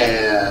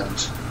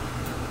 And,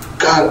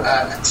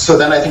 God, so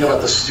then I think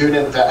about the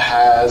student that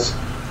has,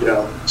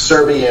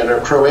 Serbian or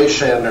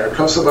Croatian or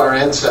Kosovar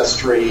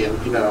ancestry, and,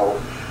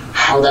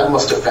 how that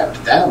must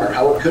affect them, or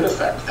how it could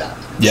affect them.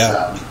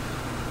 Yeah.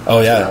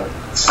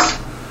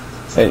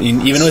 And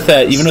even with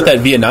that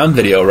Vietnam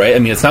video, right? I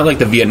mean, it's not like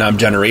the Vietnam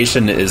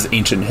generation is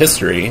ancient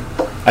history.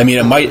 I mean,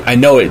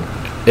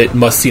 it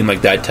must seem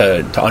like that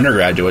to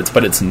undergraduates,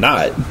 but it's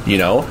not.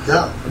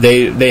 Yeah.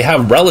 They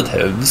have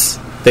relatives.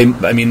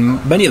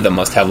 Many of them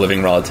must have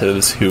living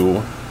relatives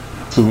who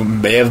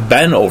may have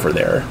been over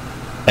there.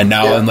 And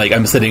now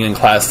I'm sitting in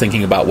class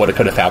thinking about what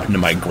could have happened to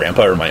my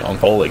grandpa or my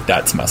uncle. Like,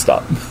 that's messed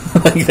up.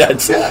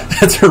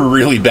 That's a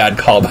really bad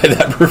call by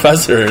that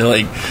professor.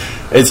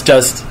 It's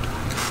just,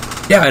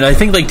 and I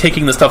think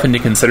taking this stuff into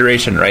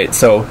consideration, right?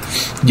 So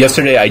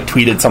yesterday I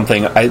tweeted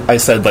something. I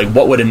said,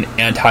 what would an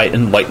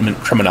anti-enlightenment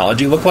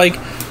criminology look like?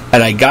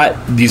 And I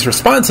got these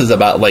responses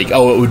about it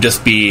would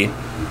just be,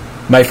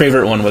 my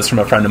favorite one was from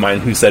a friend of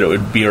mine who said it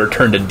would be a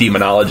return to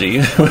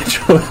demonology,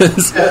 which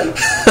was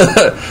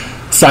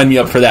sign me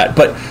up for that.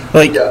 But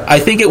I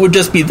think it would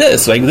just be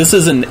this. This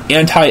is an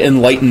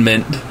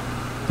anti-enlightenment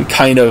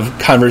kind of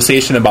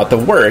conversation about the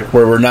work,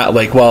 where we're not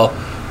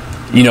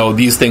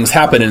these things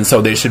happen, and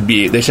so they should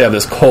have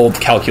this cold,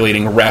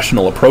 calculating,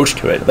 rational approach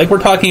to it. We're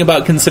talking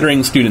about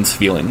considering students'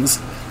 feelings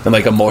and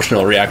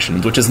emotional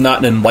reactions, which is not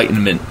an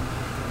enlightenment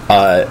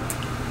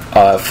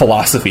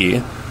philosophy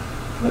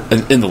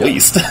in the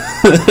least.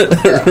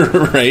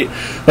 Right?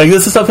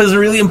 This stuff is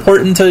really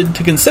important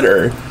to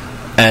consider.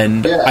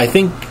 And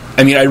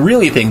I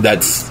really think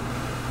that's,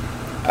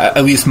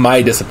 at least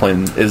my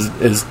discipline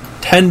is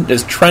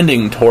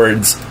trending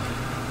towards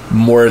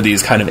more of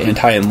these kind of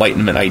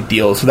anti-enlightenment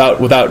ideals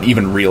without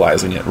even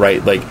realizing it,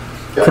 right?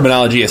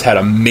 Criminology has had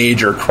a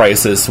major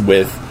crisis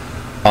with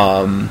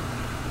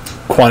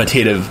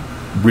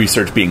quantitative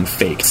research being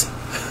faked,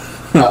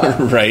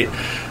 right?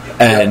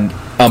 And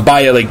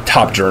by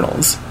top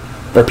journals,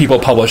 or people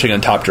publishing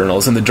in top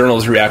journals, and the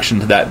journal's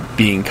reaction to that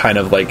being kind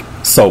of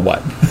so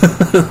what?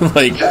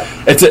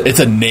 It's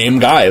a name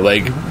guy.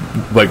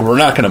 We're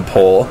not going to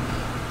pull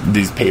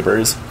these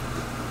papers.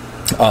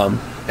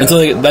 And so,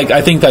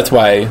 I think that's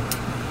why,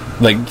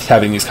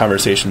 having these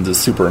conversations is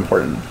super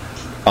important.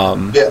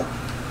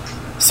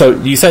 So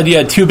you said you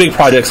had two big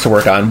projects to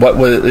work on. What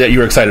was that you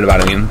were excited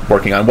about?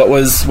 Working on. What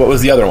was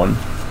the other one?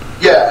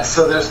 Yeah,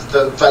 so there's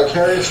the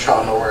vicarious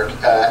trauma work,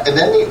 and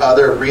then the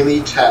other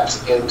really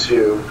taps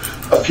into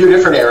a few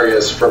different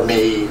areas for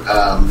me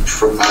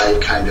from my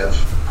kind of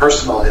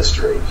personal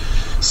history.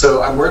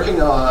 So I'm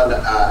working on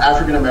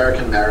African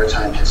American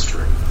maritime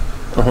history,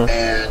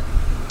 and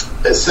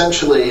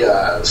essentially,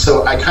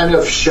 so I kind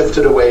of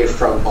shifted away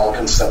from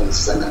Balkan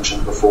studies, as I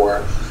mentioned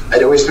before.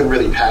 I'd always been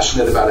really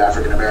passionate about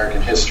African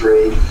American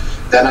history.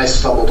 Then I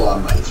stumbled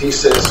on my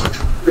thesis, which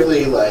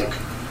really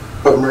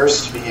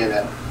immersed me in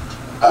it.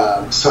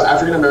 So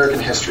African American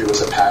history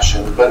was a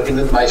passion, but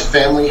my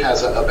family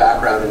has a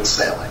background in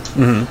sailing.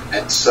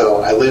 And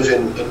so I live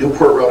in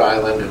Newport, Rhode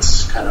Island.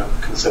 It's kind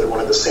of considered one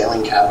of the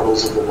sailing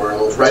capitals of the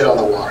world, right on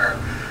the water.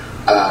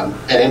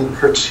 And in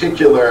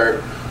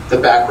particular, the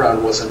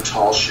background was in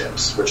tall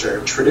ships, which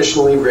are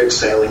traditionally rigged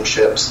sailing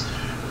ships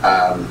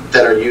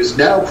that are used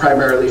now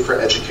primarily for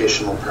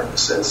educational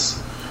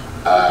purposes.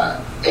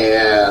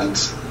 And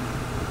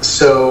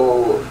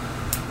so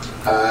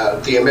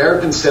the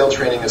American Sail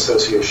Training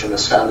Association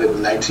was founded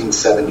in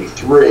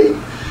 1973,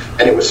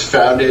 and it was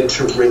founded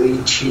to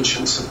really teach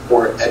and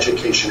support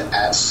education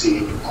at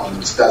sea on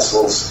these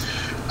vessels.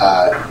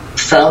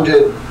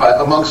 Founded,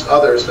 amongst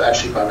others,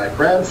 actually by my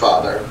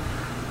grandfather.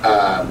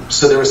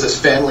 So there was this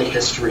family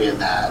history in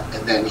that,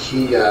 and then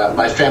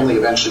my family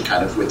eventually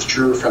kind of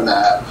withdrew from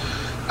that.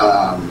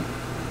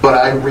 But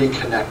I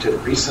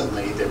reconnected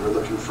recently. They were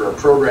looking for a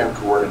program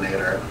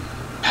coordinator,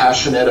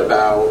 passionate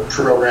about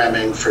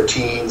programming for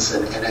teens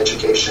and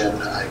education,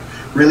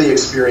 really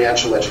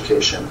experiential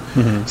education.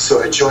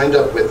 So I joined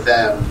up with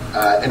them,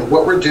 and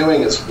what we're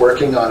doing is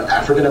working on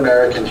African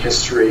American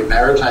history,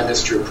 maritime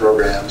history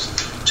programs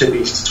to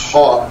be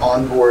taught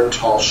on board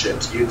tall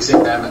ships,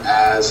 using them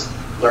as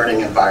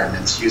learning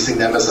environments, using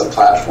them as a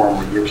platform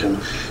where you can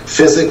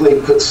physically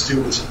put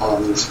students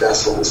on these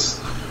vessels.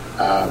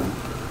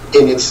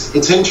 And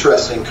it's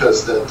interesting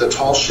because the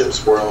tall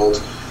ships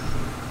world,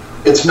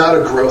 it's not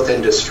a growth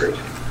industry.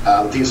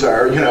 These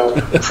are,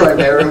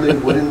 primarily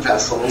wooden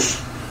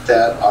vessels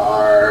that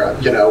are,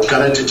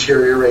 going to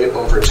deteriorate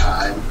over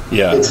time.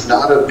 Yeah. It's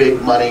not a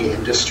big money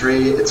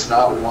industry. It's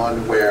not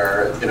one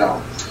where,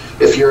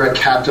 if you're a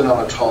captain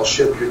on a tall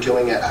ship, you're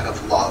doing it out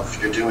of love.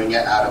 You're doing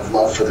it out of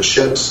love for the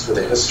ships, for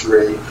the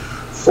history,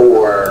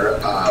 for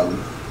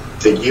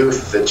the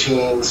youth, the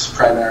teens,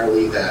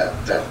 primarily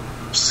that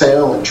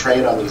sail and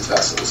train on these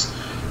vessels.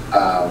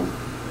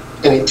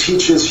 and it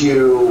teaches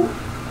you,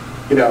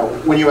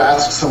 when you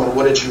ask someone,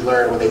 what did you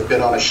learn when they've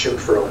been on a ship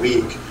for a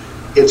week,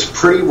 it's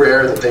pretty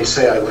rare that they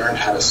say, I learned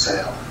how to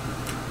sail.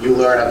 You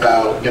learn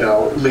about,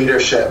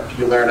 leadership.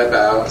 You learn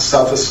about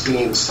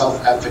self-esteem,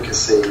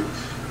 self-efficacy,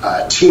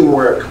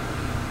 teamwork.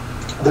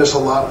 There's a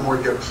lot more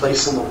your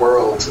place in the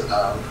world.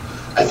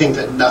 I think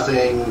that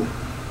nothing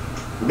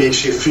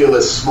makes you feel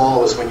as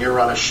small as when you're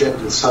on a ship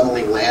and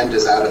suddenly land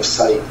is out of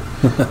sight.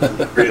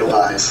 You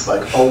realize,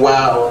 oh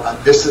wow,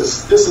 this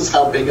is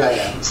how big I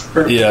am.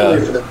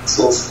 Particularly for the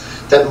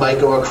vessels that might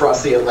go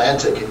across the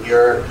Atlantic, and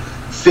you're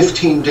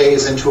 15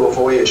 days into a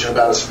voyage and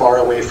about as far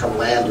away from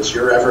land as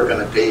you're ever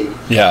going to be.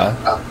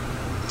 Yeah.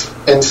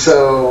 And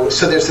so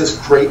there's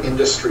this great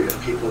industry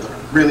of people that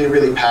are really,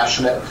 really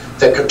passionate,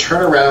 that could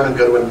turn around and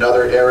go to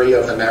another area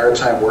of the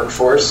maritime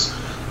workforce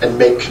and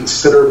make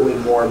considerably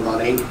more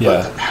money,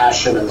 but the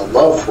passion and the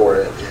love for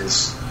it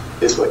is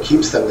what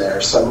keeps them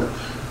there. So I'm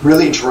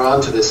really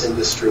drawn to this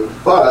industry.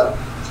 But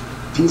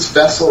these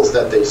vessels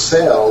that they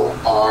sail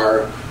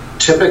are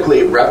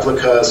typically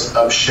replicas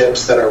of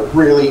ships that are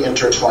really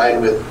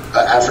intertwined with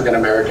African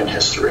American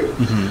history,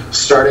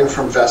 starting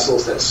from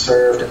vessels that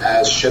served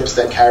as ships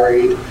that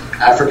carried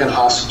African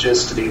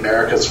hostages to the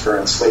Americas for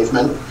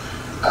enslavement.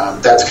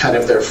 That's kind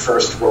of their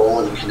first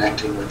role in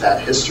connecting with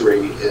that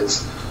history.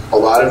 Is a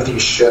lot of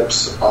these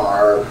ships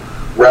are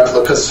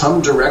replicas,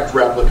 some direct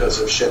replicas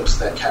of ships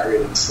that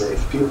carried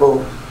enslaved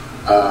people,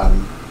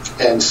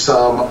 and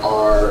some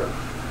are,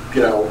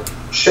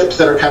 ships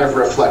that are kind of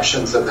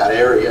reflections of that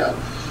area.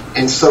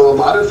 And so a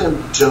lot of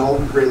them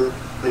don't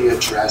really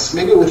address,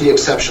 maybe with the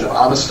exception of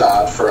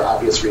Amistad, for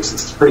obvious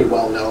reasons. It's pretty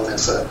well known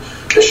as a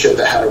ship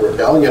that had a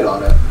rebellion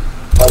on it.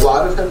 A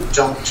lot of them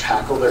don't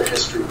tackle their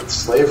history with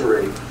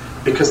slavery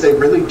because they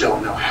really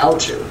don't know how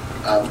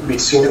to.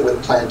 We've seen it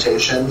with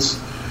plantations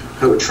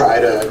who try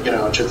to,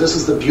 this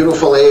is the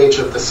beautiful age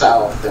of the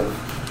South. And,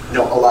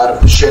 a lot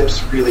of the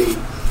ships really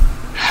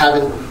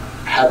haven't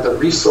had the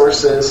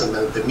resources and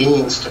the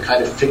means to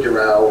kind of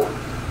figure out,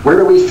 where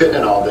do we fit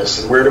in all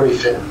this, and where do we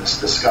fit in this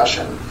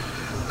discussion?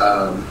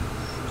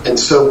 And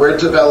so we're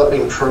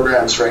developing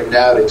programs right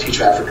now to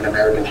teach African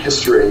American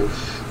history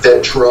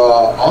that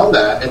draw on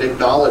that and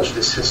acknowledge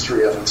this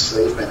history of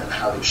enslavement and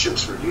how these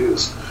ships were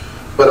used,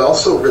 but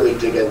also really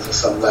dig into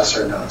some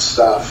lesser known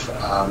stuff.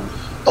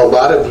 A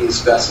lot of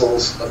these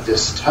vessels of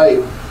this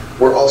type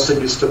were also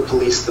used to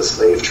police the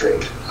slave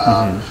trade,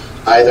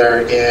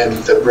 either in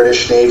the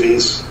British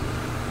Navy's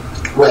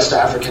West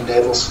African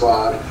Naval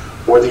Squad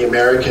or the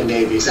American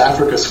Navy's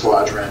Africa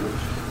Squadron.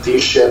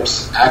 These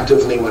ships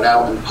actively went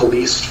out and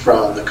policed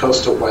from the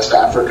coast of West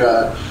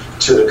Africa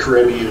to the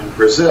Caribbean and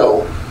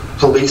Brazil,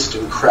 policed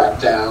and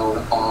cracked down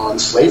on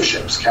slave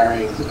ships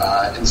carrying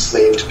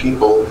enslaved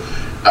people.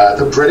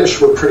 The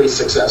British were pretty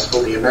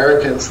successful, the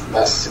Americans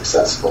less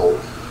successful.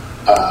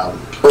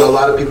 But a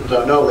lot of people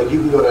don't know, you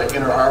can go to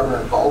Inner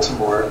Harbor in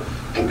Baltimore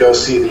and go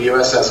see the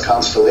USS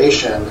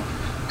Constellation.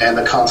 And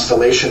the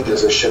Constellation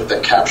is a ship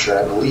that captured,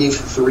 I believe,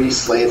 3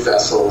 slave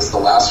vessels, the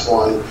last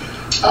one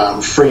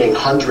freeing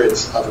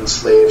hundreds of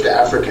enslaved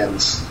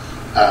Africans.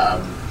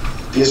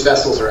 These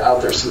vessels are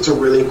out there, so it's a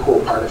really cool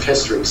part of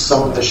history.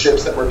 Some of the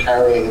ships that were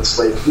carrying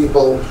enslaved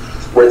people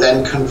were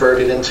then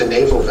converted into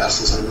naval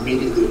vessels and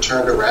immediately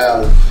turned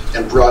around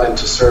and brought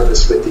into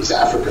service with these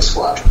Africa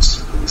squadrons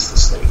to police the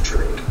slave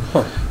trade.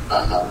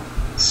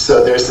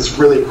 So there's this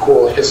really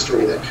cool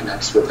history that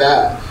connects with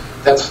that.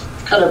 That's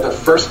kind of the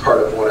first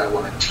part of what I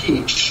want to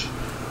teach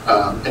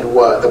and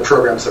what the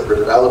programs that we're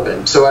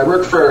developing. So I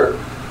work for,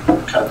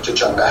 kind of to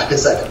jump back a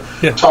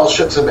second, Tall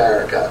Ships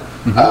America,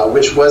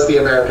 which was the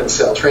American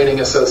Sail Training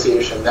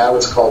Association. Now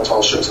it's called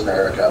Tall Ships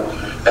America.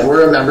 And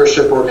we're a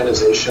membership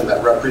organization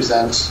that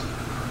represents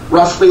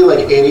roughly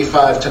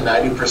 85 to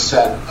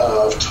 90%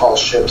 of tall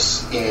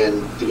ships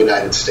in the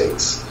United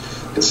States.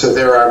 And so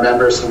they're our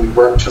members, and we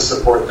work to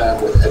support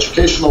them with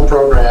educational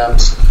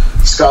programs,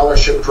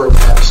 scholarship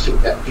programs to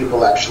get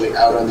people actually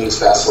out on these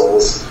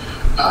vessels,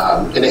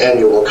 an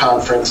annual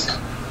conference.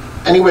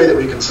 Any way that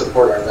we can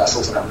support our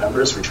vessels and our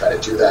members, we try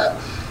to do that.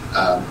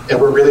 And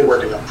we're really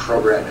working on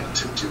programming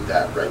to do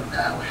that right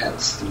now,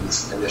 hence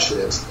these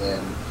initiatives in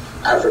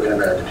African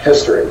American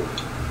history.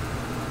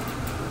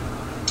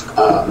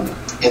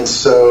 And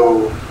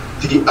so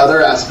the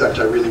other aspect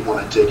I really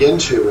want to dig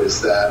into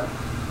is that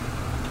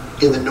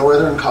in the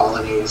northern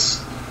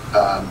colonies,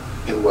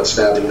 in what's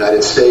now the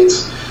United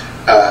States,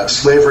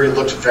 slavery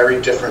looked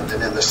very different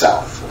than in the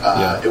South.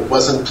 It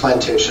wasn't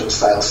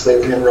plantation-style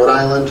slavery in Rhode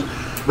Island.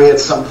 We had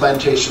some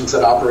plantations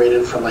that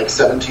operated from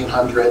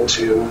 1700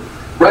 to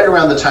right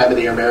around the time of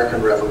the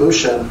American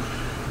Revolution,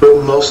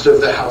 but most of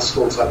the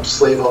households,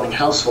 slave-owning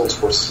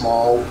households, were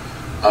small,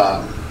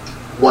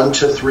 1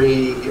 to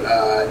 3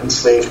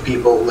 enslaved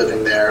people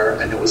living there,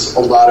 and it was a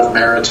lot of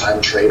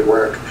maritime trade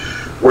work,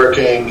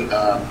 working,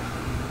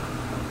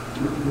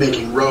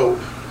 making rope,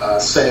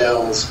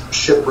 sails,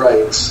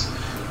 shipwrights,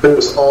 but it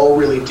was all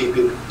really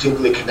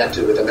deeply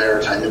connected with the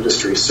maritime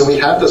industry. So we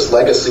have this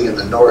legacy in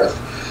the North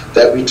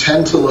that we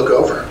tend to look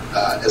over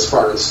as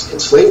far as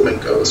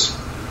enslavement goes.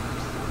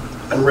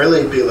 and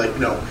really be like,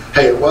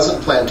 hey, it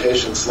wasn't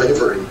plantation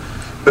slavery,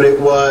 but it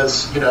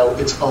was,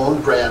 its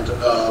own brand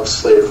of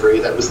slavery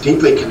that was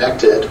deeply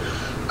connected,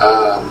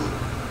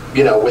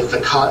 with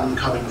the cotton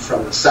coming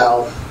from the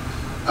South.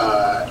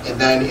 And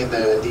then in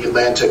the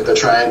Atlantic, the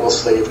Triangle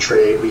slave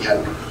trade, we had,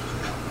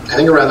 I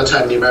think around the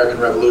time of the American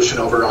Revolution,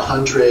 over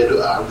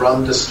 100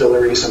 rum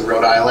distilleries in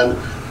Rhode Island,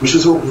 which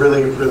is a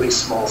really, really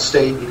small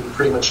state. You can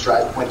pretty much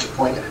drive point to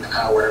point in an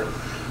hour.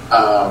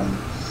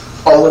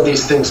 All of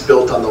these things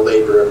built on the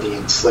labor of the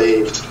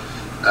enslaved.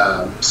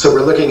 So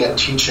we're looking at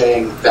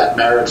teaching that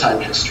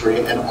maritime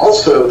history, and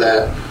also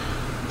that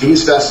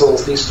these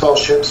vessels, these tall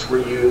ships, were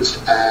used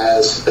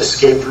as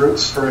escape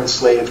routes for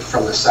enslaved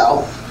from the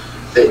South.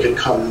 They could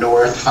come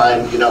north,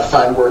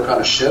 find work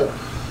on a ship.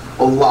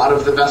 A lot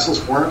of the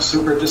vessels weren't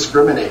super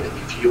discriminating.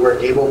 If you were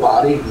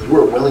able-bodied and you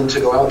were willing to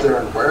go out there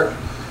and work,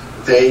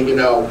 they,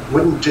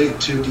 wouldn't dig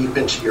too deep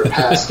into your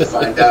past to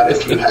find out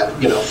if you had,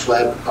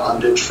 fled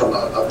bondage from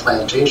a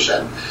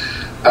plantation.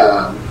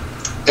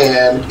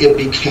 And it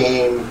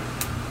became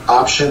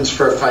options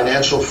for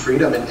financial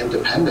freedom and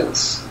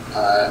independence.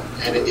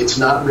 And it's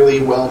not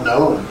really well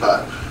known,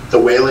 but the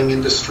whaling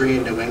industry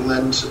in New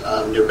England,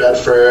 New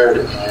Bedford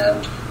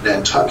and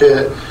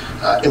Nantucket,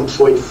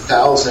 employed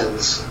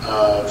thousands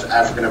of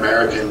African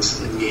Americans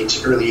in the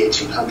early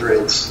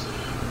 1800s.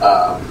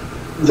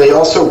 They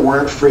also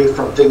weren't free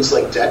from things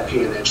like debt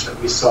peonage that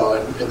we saw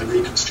in the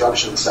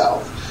Reconstruction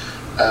South.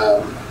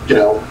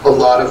 A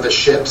lot of the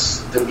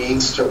ships, the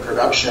means to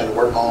production,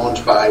 were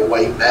owned by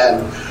white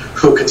men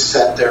who could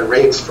set their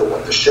rates for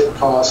what the ship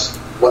cost,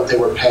 what they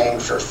were paying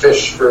for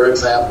fish, for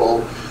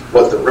example,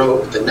 what the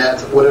rope, the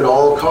net, what it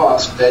all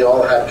cost. They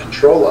all had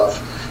control of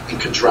and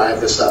could drive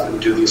this up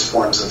and do these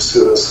forms of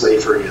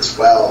pseudo-slavery as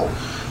well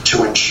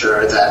to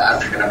ensure that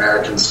African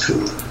Americans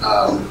could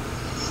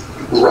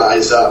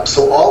rise up.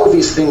 So all of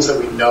these things that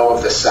we know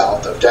of the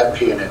South, of debt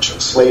peonage,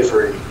 of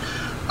slavery,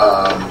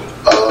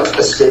 of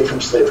escape from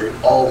slavery,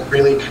 all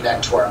really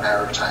connect to our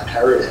maritime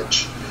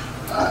heritage.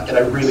 And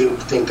I really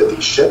think that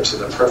these ships are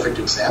the perfect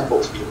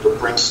example to be able to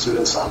bring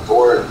students on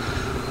board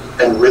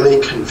and really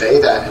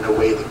convey that in a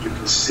way that you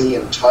can see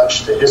and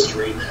touch the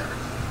history there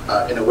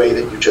in a way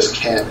that you just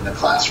can't in a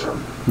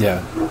classroom.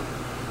 Yeah.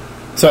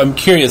 So I'm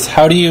curious,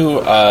 how do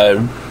you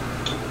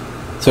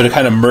sort of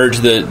kind of merge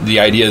the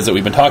ideas that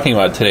we've been talking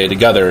about today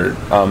together?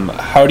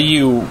 How do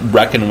you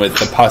reckon with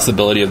the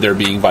possibility of there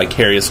being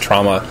vicarious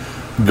trauma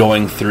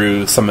going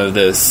through some of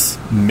this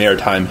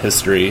maritime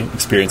history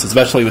experience,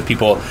 especially with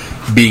people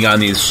being on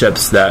these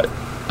ships that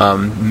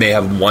may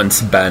have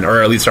once been,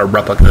 or at least are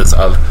replicas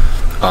of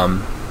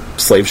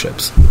slave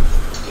ships?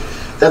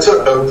 That's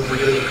a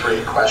really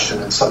great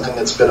question, and something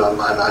that's been on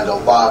my mind a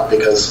lot,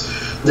 because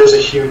there's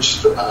a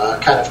huge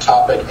kind of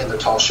topic in the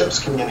tall ships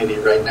community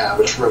right now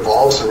which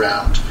revolves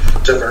around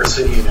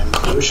diversity and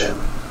inclusion,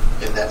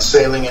 in that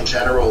sailing in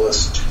general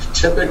has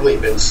typically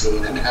been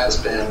seen and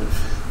has been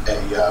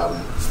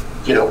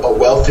a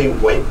wealthy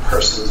white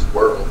person's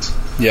world.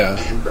 Yeah.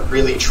 And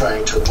really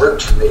trying to work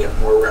to make it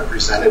more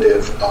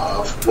representative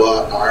of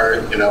what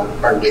our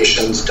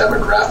nation's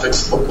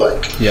demographics look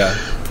like. Yeah.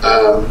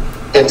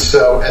 And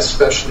so,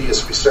 especially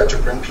as we start to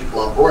bring people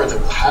on board that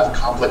will have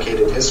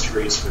complicated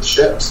histories with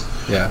ships,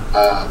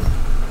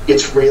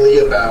 it's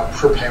really about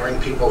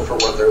preparing people for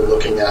what they're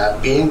looking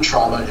at, being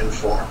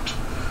trauma-informed,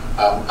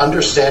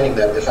 understanding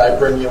that if I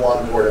bring you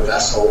on board a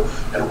vessel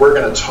and we're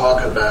going to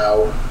talk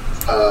about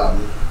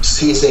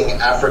seizing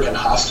African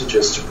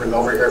hostages to bring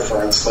over here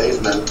for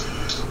enslavement,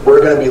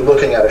 we're going to be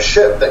looking at a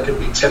ship that could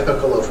be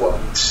typical of what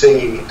we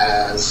see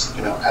as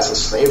a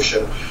slave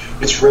ship.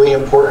 It's really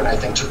important, I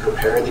think, to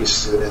prepare these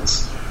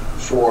students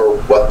for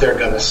what they're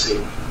going to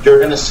see. You're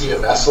going to see a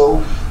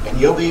vessel, and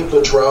you'll be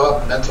able to draw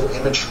up mental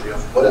imagery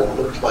of what it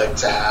looked like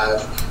to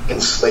have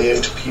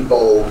enslaved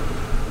people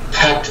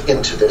packed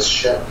into this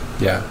ship.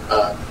 Yeah.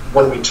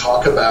 When we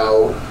talk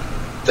about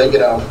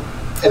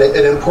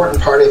an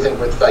important part, I think,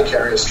 with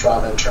vicarious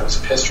trauma in terms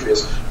of history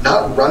is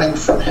not running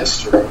from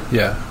history.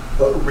 Yeah.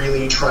 But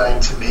really trying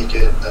to make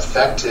it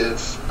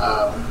effective.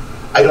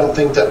 I don't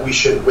think that we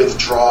should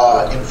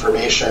withdraw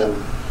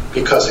information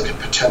because it could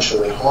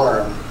potentially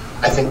harm.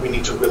 I think we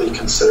need to really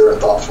consider a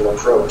thoughtful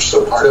approach.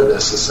 So part of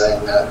this is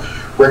saying that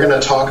we're going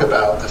to talk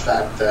about the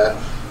fact that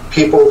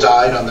people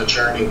died on the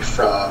journey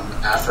from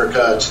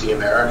Africa to the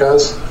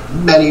Americas.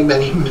 Many,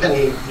 many,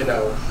 many,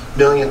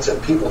 millions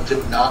of people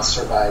did not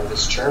survive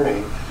this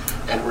journey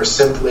and were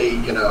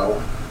simply,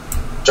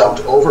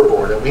 dumped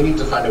overboard. And we need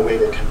to find a way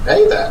to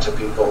convey that to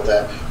people,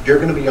 that you're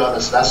going to be on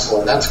this vessel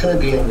and that's going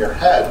to be in your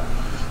head.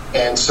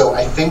 And so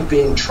I think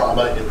being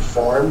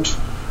trauma-informed,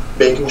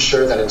 making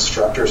sure that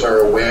instructors are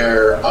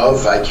aware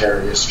of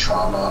vicarious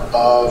trauma,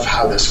 of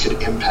how this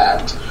could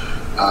impact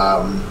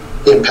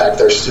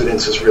their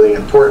students is really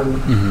important.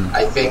 Mm-hmm.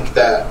 I think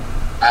that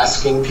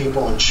asking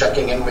people and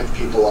checking in with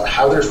people on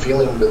how they're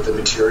feeling with the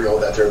material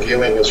that they're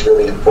viewing is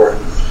really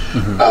important.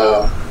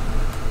 Mm-hmm.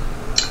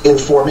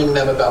 Informing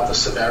them about the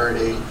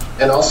severity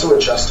and also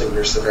adjusting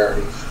your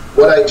severity.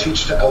 what I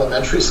teach to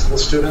elementary school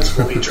students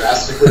will be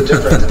drastically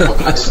different than what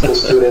high school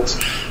students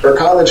or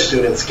college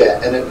students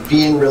get, and it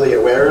being really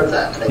aware of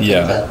that. And I think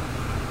that,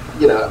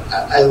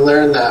 I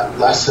learned that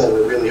lesson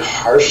really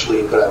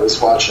harshly, but I was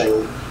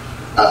watching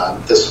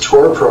this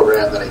tour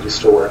program that I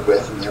used to work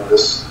with, and there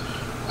was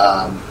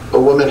a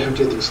woman who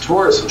did these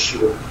tours, and she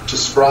would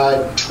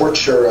describe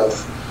torture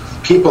of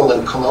people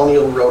in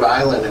colonial Rhode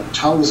Island and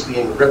tongues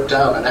being ripped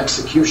out and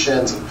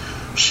executions, and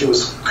she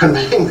was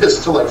conveying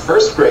this to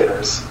first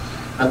graders.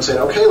 I'm saying,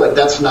 okay,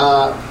 that's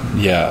not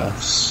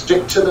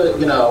stick to the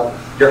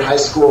your high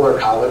school or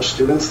college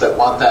students that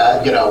want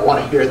that,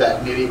 want to hear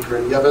that nitty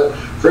gritty of it.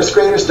 First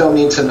graders don't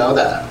need to know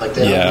that.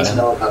 They don't need to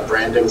know about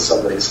branding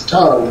somebody's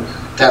tongue.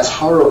 That's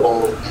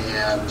horrible.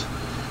 And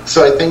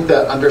so I think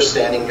that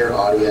understanding your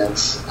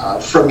audience,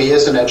 for me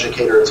as an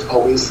educator, it's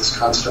always this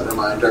constant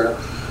reminder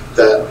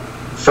that,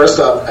 first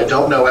off, I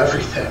don't know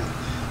everything.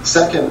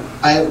 Second,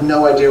 I have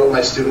no idea what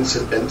my students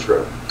have been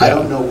through. I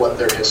don't know what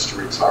their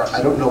histories are.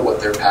 I don't know what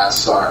their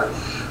pasts are.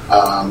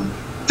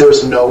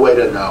 There's no way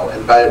to know.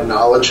 And by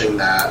acknowledging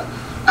that,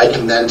 I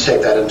can then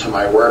take that into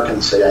my work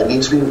and say, I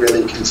need to be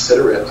really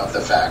considerate of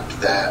the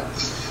fact that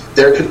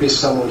there could be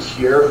someone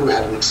here who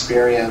had an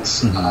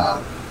experience.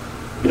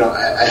 Mm-hmm.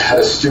 I had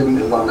a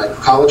student in one of my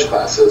college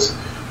classes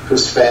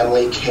whose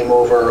family came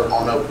over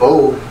on a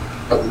boat,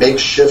 a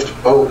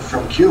makeshift boat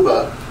from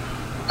Cuba.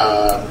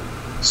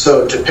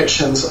 So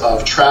depictions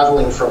of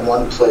traveling from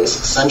one place,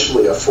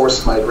 essentially a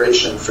forced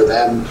migration for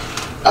them.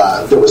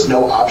 There was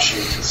no option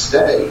to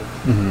stay.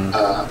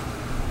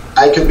 Mm-hmm.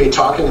 I could be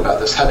talking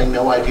about this, having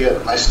no idea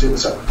that my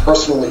students have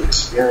personally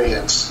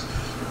experienced,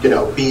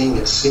 being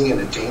and seeing in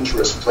a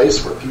dangerous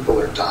place where people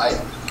are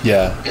dying.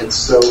 Yeah. And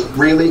so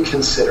really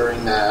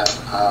considering that,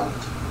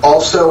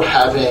 also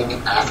having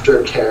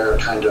aftercare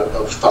kind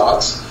of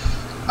thoughts.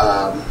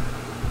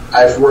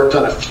 I've worked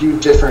on a few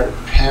different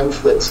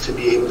pamphlets to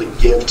be able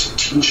to give to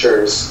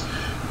teachers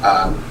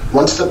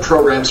once the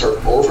programs are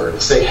over,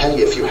 to say,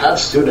 hey, if you have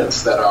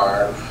students that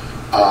are,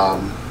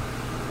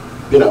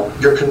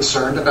 you're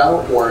concerned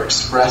about or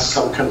express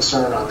some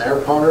concern on their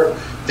part,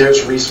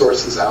 there's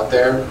resources out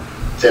there.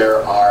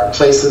 There are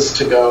places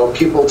to go,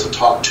 people to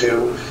talk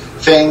to,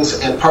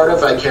 things. And part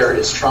of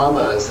vicarious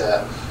trauma is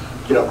that,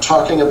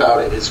 talking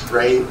about it is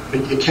great,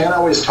 but you can't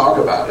always talk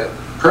about it.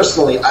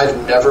 Personally,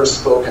 I've never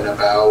spoken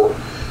about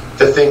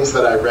the things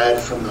that I read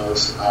from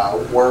those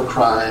war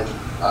crime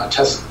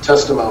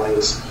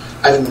testimonies.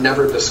 I've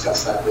never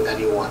discussed that with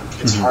anyone.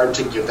 It's mm-hmm. hard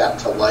to give that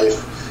to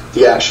life,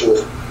 the actual,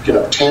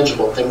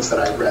 tangible things that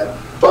I read.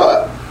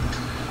 But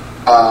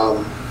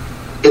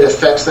it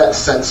affects that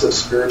sense of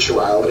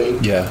spirituality.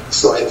 Yeah.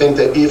 So I think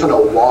that even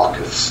a walk,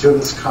 if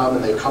students come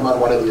and they come on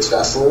one of these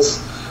vessels,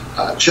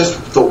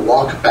 just the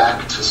walk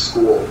back to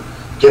school,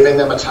 giving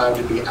them a time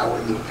to be out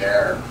in the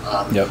air.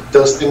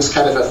 Those things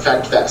kind of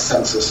affect that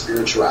sense of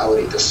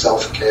spirituality, the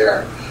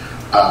self-care.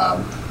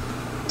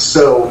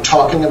 So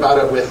talking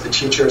about it with the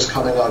teachers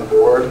coming on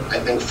board, I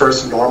think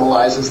first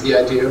normalizes the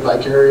idea of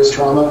vicarious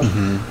trauma,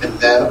 mm-hmm. and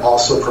then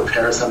also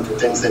prepares them for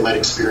things they might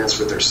experience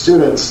with their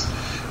students,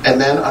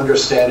 and then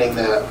understanding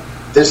that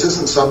this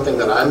isn't something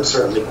that I'm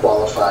certainly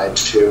qualified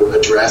to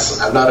address.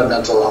 I'm not a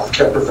mental health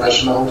care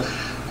professional,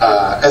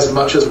 as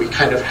much as we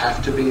kind of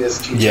have to be as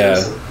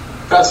teachers and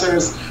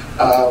professors.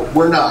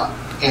 We're not.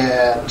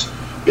 And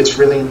it's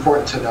really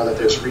important to know that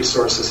there's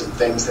resources and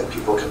things that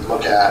people can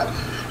look at.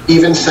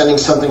 Even sending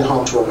something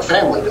home to a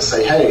family to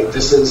say, hey,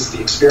 this is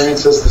the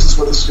experiences, this is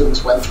what the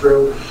students went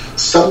through.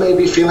 Some may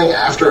be feeling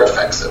after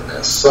effects of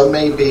this. Some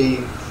may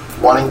be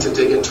wanting to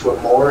dig into it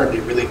more and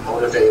be really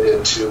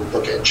motivated to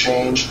look at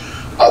change.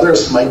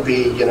 Others might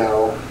be,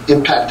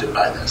 impacted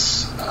by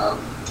this.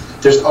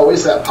 There's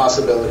always that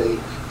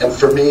possibility. And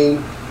for me,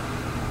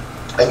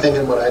 I think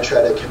in what I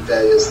try to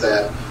convey is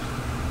that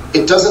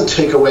it doesn't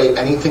take away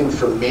anything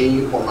from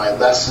me or my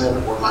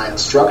lesson or my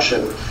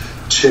instruction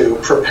to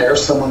prepare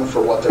someone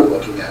for what they're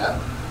looking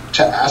at,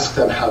 to ask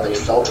them how they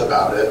felt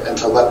about it, and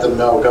to let them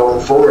know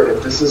going forward,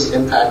 if this has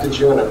impacted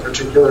you in a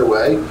particular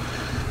way,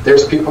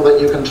 there's people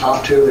that you can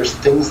talk to, there's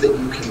things that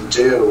you can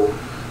do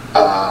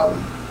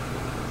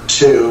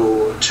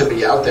to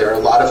be out there, a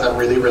lot of them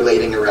really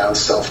relating around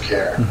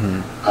self-care.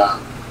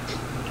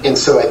 Mm-hmm. And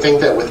so I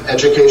think that with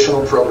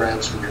educational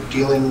programs, when you're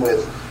dealing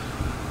with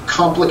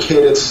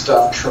complicated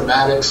stuff,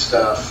 traumatic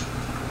stuff,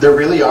 there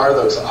really are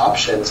those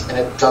options, and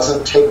it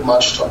doesn't take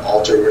much to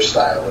alter your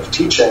style of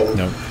teaching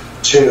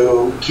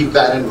to keep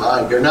that in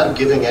mind. You're not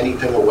giving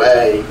anything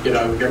away.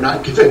 You're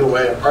not giving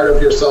away a part of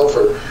yourself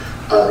or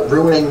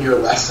ruining your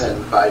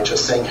lesson by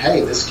just saying,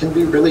 hey, this can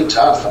be really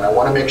tough, and I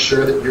want to make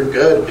sure that you're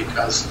good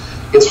because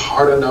it's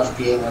hard enough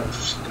being a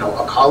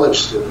college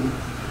student.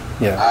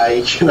 Yeah.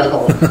 I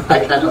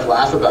kind of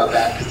laugh about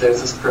that because there's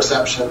this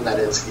perception that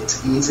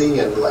it's easy,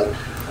 and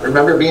I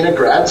remember being a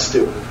grad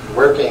student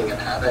working and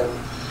having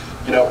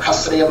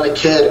custody of my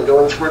kid and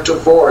going through a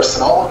divorce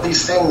and all of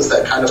these things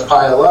that kind of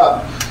pile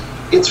up.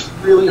 It's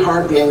really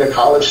hard being a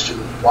college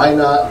student. Why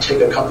not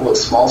take a couple of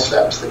small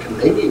steps that can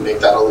maybe make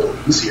that a little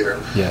easier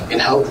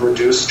and help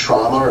reduce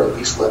trauma, or at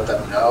least let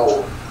them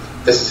know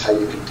this is how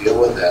you can deal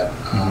with it.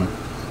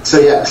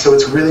 So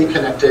it's really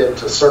connected,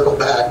 to circle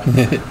back,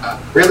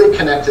 really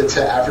connected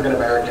to African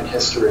American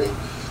history.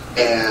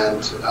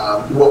 And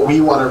what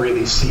we want to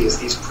really see is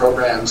these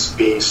programs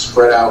be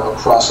spread out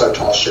across our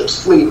tall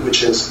ships fleet,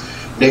 which is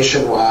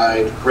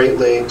nationwide, Great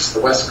Lakes,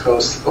 the West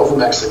Coast, the Gulf of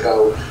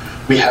Mexico.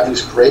 We have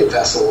these great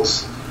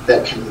vessels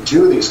that can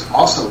do these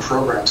awesome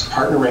programs,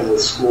 partnering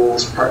with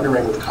schools,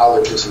 partnering with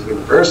colleges and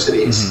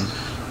universities.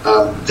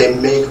 They're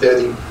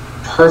the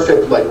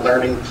perfect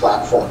learning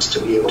platforms to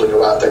be able to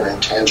go out there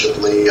and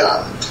tangibly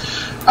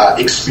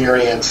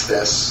experience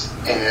this.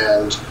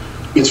 And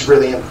it's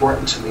really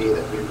important to me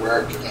that we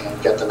work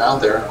and get them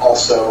out there, and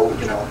also,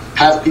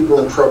 have people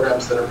in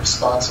programs that are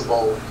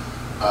responsible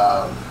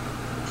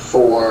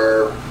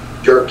for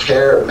your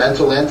care,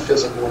 mental and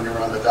physical, when you're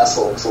on the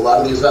vessel. Because a lot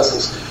of these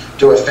vessels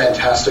do a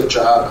fantastic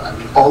job. I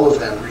mean, all of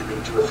them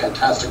really do a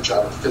fantastic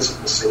job of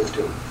physical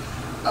safety.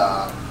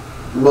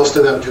 Most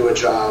of them do a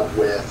job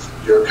with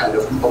your kind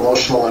of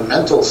emotional and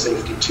mental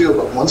safety too.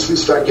 But once we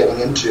start getting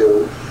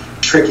into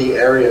tricky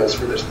areas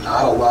where there's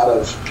not a lot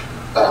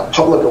of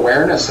public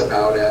awareness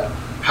about it,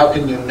 how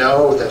can you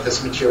know that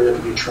this material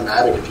can be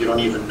traumatic if you don't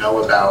even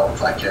know about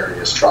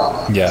vicarious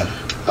trauma?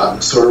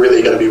 So we're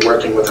really going to be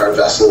working with our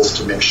vessels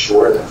to make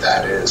sure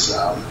that is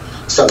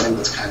something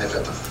that's kind of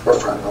at the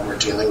forefront when we're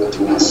dealing with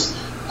these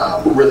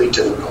really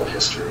difficult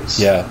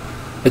histories. Yeah.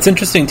 It's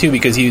interesting, too,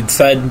 because you'd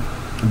said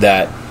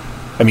that,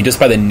 I mean, just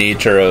by the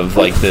nature of,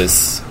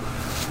 this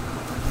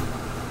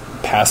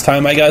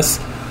pastime, I guess,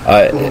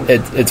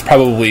 it's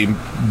probably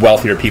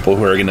wealthier people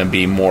who are going to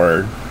be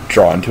more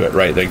drawn to it,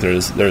 right?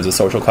 There's a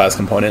social class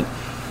component.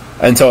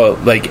 And so,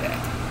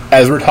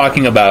 as we're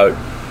talking about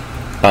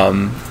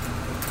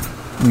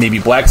maybe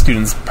black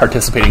students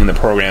participating in the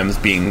programs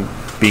being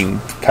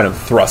kind of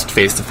thrust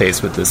face to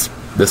face with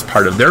this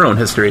part of their own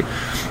history,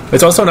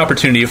 it's also an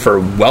opportunity for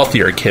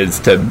wealthier kids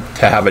to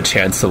have a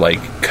chance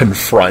to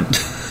confront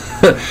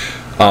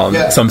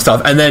some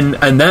stuff, and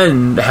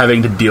then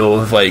having to deal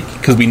with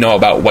because we know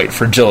about white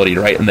fragility,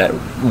 right? And that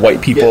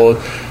white people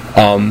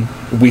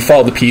we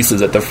fall to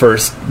pieces at the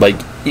first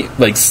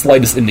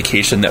slightest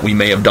indication that we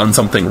may have done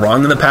something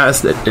wrong in the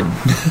past.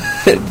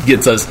 It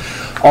gets us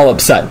all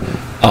upset.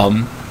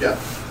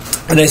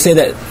 And I say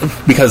that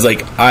because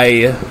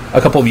a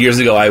couple of years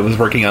ago I was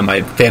working on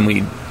my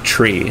family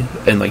tree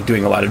and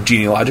doing a lot of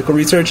genealogical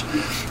research,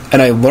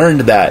 and I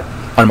learned that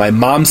on my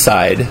mom's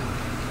side,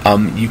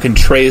 you can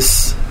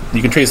trace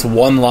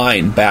one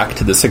line back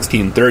to the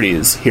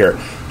 1630s here.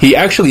 He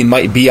actually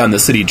might be on the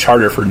city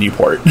charter for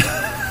Newport.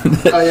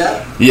 Oh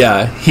yeah?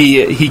 Yeah,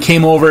 he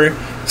came over.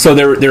 So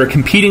there were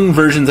competing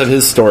versions of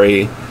his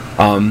story,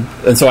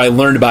 and so I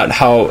learned about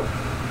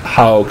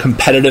how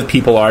competitive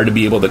people are to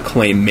be able to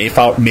claim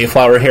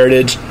Mayflower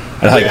heritage,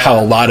 and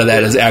how a lot of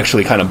that is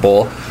actually kind of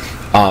bull.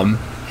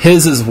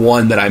 His is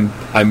one that I'm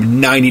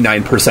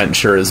 99%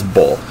 sure is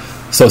bull.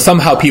 So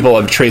somehow people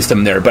have traced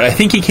him there, but I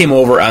think he came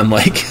over on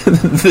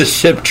the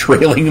ship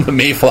trailing the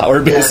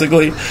Mayflower,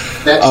 basically.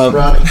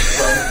 Running.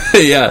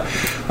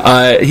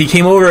 He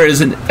came over as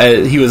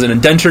he was an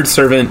indentured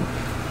servant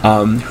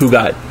who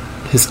got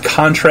his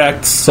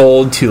contract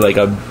sold to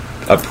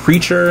a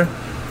preacher,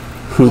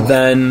 who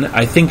then,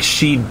 I think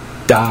she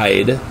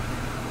died,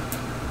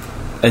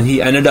 and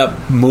he ended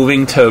up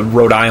moving to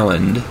Rhode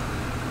Island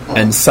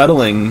and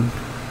settling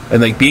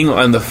and being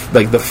on the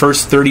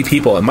first 30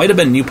 people. It might have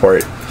been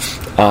Newport.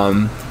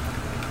 And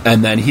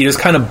then he just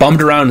kind of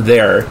bummed around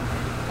there.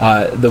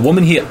 The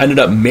woman he ended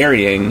up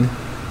marrying,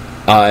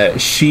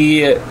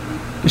 she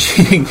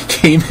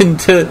came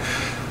into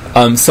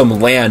some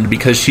land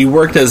because she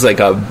worked as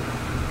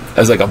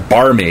a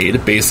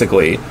barmaid,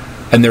 basically.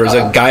 And there was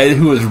a guy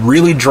who was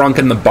really drunk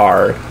in the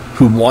bar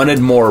who wanted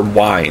more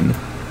wine,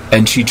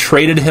 and she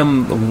traded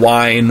him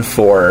wine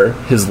for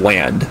his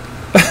land.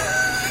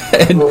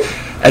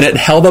 And it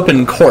held up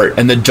in court,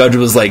 and the judge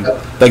was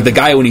the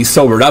guy, when he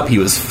sobered up, he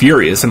was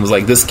furious and was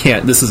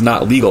this is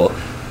not legal.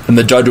 And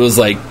the judge was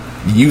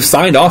you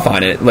signed off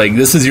on it,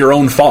 this is your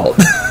own fault.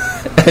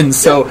 And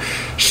so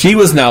she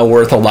was now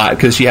worth a lot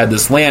because she had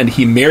this land.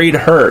 He married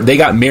her, they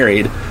got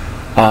married,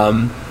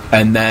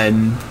 and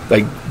then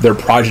their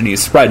progeny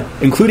spread,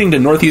 including to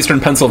northeastern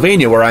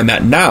Pennsylvania, where I'm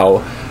at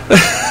now.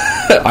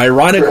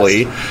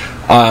 Ironically,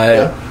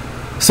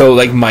 so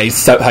my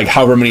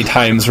however many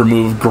times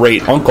removed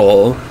great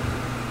uncle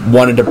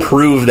wanted to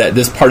prove that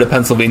this part of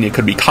Pennsylvania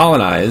could be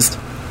colonized.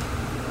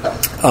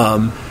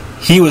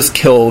 He was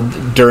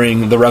killed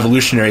during the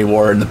Revolutionary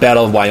War in the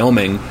Battle of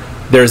Wyoming.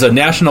 There's a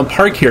national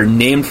park here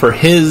named for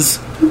his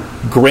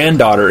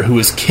granddaughter, who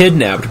was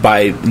kidnapped by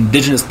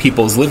indigenous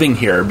peoples living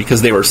here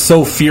because they were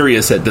so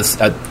furious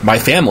at my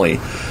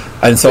family.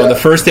 And so on the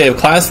first day of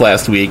class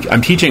last week,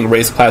 I'm teaching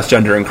race, class,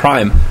 gender, and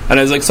crime, and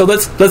I was so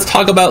let's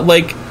talk about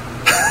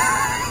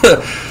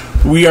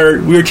we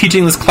are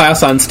teaching this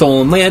class on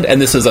stolen land,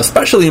 and this is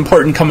especially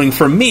important coming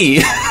from me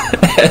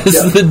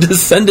as the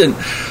descendant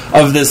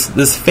of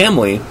this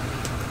family,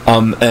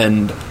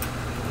 and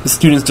the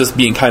students just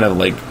being kind of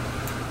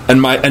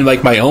and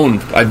my own,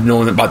 I've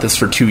known about this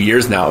for 2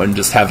 years now, and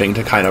just having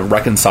to kind of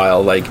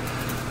reconcile like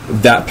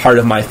that part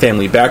of my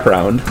family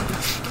background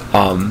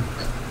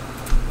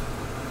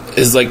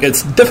is like,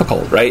 it's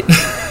difficult, right?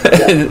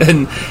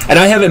 and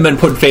I haven't been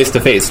put face to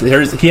face.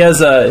 He has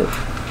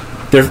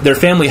their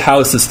family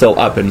house is still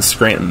up in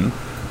Scranton.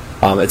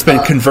 It's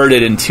been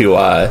converted into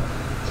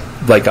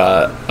like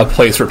a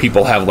place where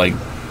people have like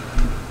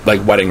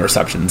wedding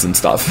receptions and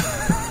stuff,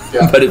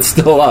 but it's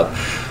still up.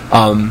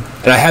 And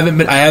I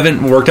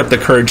haven't worked up the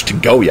courage to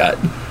go yet,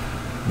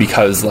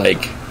 because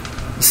like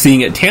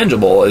seeing it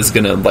tangible is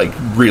gonna like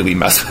really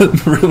mess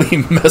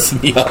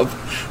me up,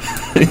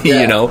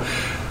 you know.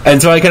 And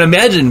so I can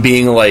imagine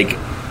being like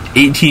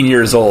 18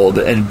 years old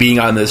and being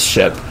on this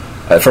ship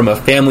from a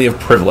family of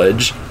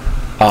privilege,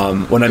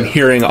 when I'm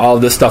hearing all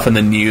this stuff in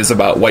the news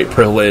about white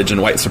privilege and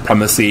white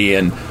supremacy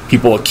and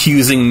people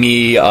accusing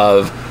me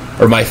of,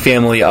 or my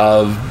family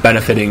of,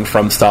 benefiting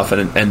from stuff,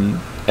 and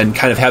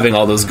kind of having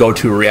all those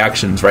go-to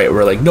reactions, right?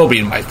 Where like, nobody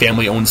in my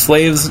family owned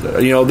slaves,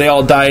 you know, they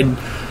all died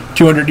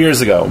 200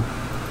 years ago.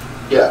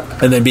 Yeah.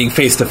 And then being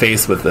face to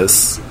face with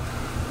this,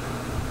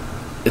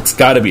 it's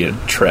got to be a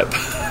trip.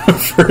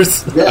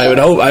 First, yeah.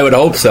 I would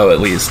hope so, at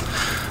least.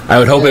 I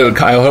would hope it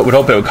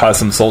would cause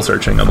some soul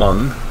searching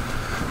among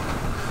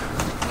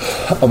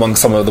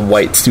some of the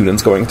white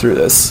students going through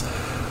this.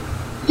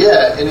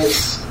 Yeah, and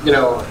it's, you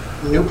know,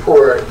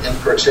 Newport in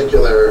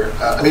particular.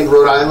 I mean,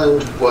 Rhode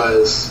Island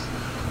was,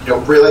 you know,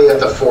 really at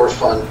the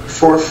forefront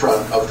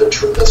of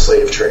the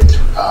slave trade.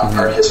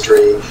 Our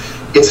history,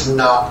 it's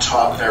not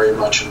taught very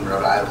much in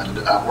Rhode Island.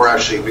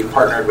 We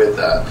partnered with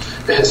a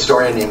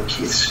historian named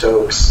Keith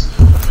Stokes,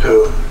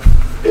 who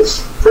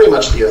is pretty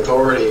much the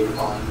authority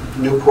on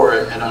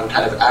Newport and on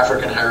kind of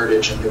African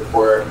heritage in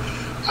Newport.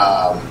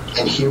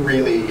 And he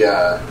really,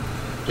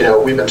 you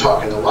know, we've been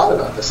talking a lot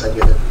about this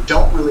idea that we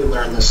don't really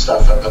learn this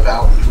stuff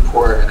about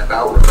Newport and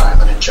about Rhode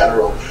Island in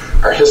general.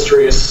 Our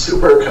history is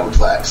super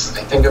complex.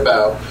 I think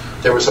about,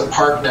 there was a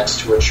park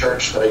next to a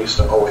church that I used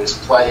to always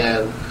play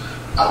in.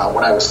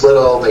 When I was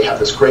little, they have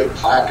this great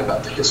plaque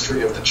about the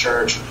history of the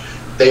church.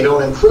 They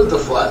don't include the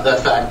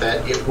fact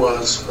that it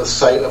was a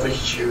site of a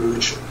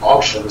huge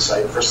auction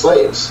site for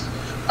slaves,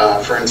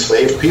 for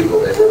enslaved people.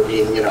 They were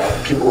being, you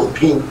know, people were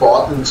being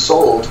bought and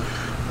sold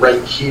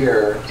right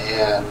here.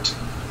 And,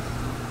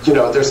 you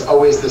know, there's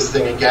always this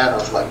thing again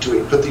of like, do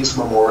we put these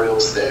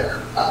memorials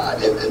there?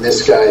 And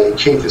this guy,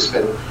 Keith, has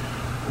been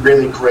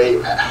really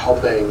great at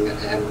helping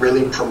and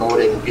really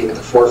promoting, being at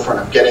the forefront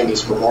of getting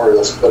these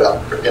memorials put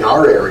up in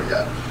our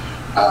area.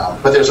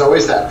 But there's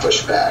always that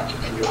pushback,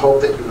 and you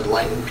hope that you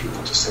enlighten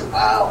people to say,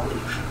 wow.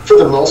 For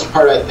the most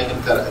part, I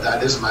think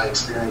that is my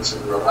experience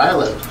in Rhode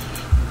Island.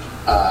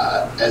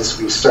 As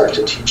we start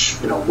to teach,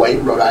 you know,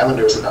 white Rhode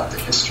Islanders about the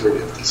history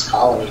of this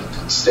colony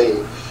and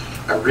state,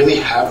 I really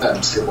have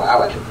them say,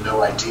 wow, I had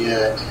no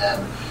idea,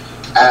 and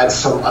add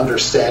some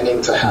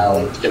understanding to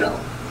how, you know,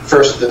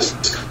 first this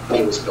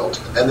colony was built,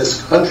 and then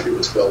this country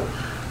was built,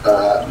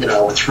 you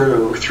know,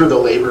 through the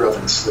labor of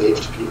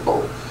enslaved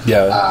people.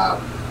 Yeah.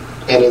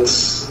 And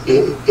it's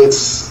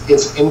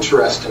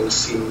interesting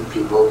seeing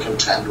people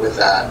contend with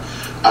that.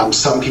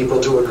 Some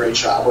people do a great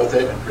job with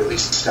it and really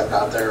step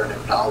out there and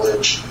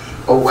acknowledge,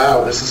 oh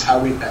wow, this is how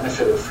we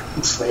benefited from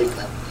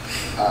enslavement.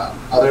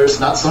 Others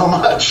not so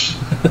much.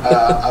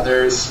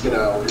 Others, you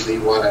know, really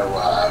want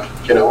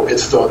to, you know,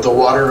 it's the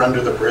water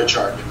under the bridge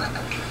argument,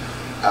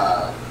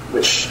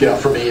 which, you know,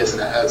 for me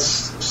as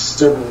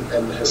student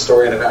and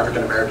historian of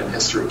African American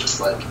history, just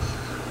like,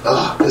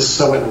 oh, this is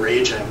so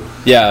enraging.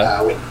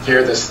 Yeah. We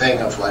hear this thing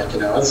of like, you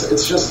know,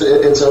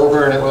 it's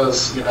over, and it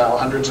was, you know,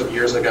 hundreds of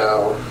years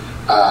ago.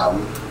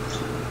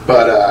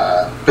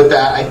 But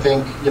that, I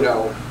think, you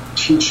know,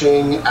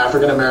 teaching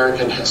African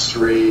American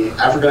history,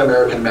 African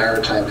American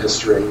maritime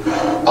history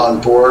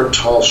on board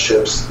tall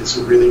ships is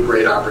a really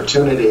great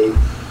opportunity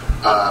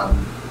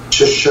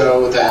to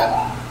show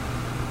that,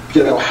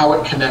 you know, how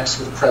it connects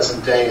with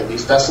present day, and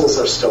these vessels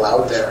are still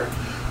out there.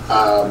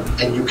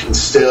 And you can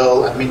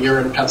still, I mean,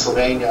 you're in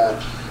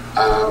Pennsylvania,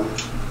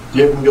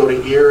 you can go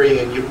to Erie,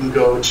 and you can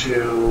go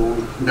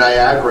to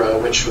Niagara,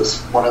 which was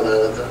one of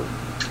the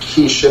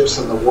key ships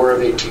in the War of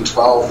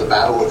 1812, the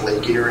Battle of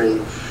Lake Erie,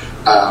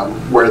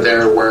 where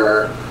there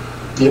were,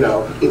 you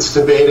know, it's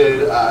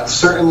debated,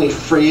 certainly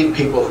freed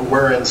people who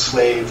were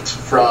enslaved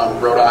from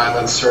Rhode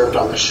Island served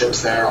on the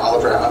ships there,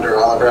 under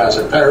Oliver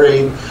Hazard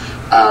Perry,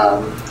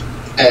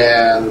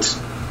 and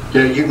you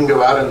know, you can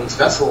go out in these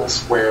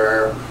vessels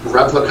where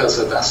replicas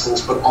of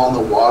vessels, but on the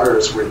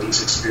waters where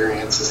these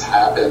experiences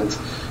happened,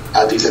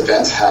 these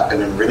events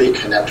happen, and really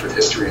connect with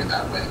history in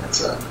that way.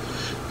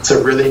 It's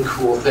a really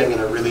cool thing,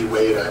 and a really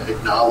way to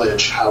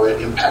acknowledge how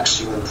it impacts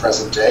you in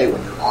present day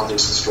when you're on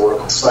these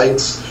historical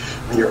sites,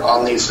 when you're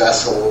on these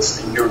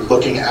vessels, and you're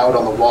looking out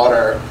on the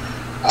water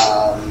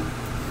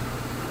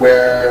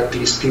where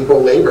these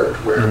people labored,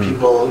 where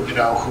people, you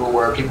know, who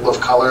were people of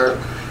color,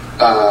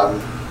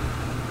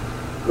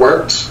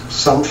 worked,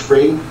 some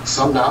free,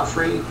 some not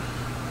free.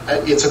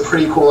 It's a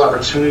pretty cool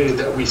opportunity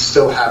that we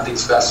still have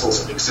these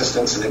vessels in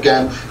existence. And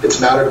again, it's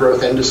not a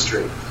growth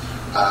industry.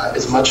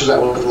 As much as I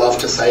would love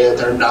to say it,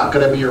 they're not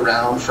going to be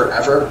around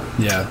forever.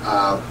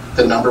 Yeah.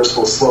 The numbers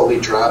will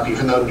slowly drop,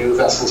 even though new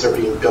vessels are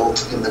being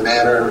built in the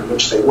manner in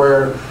which they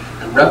were,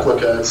 and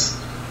replicas.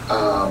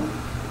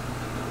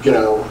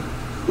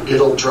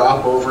 It'll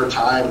drop over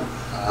time.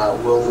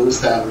 We'll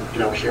lose them,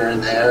 here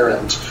and there,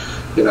 and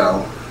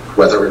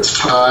whether it's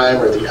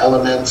time or the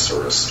elements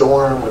or a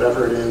storm,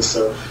 whatever it is.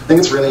 So I think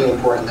it's really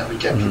important that we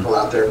get people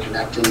out there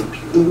connecting.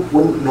 People who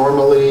wouldn't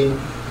normally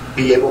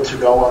be able to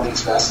go on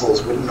these vessels,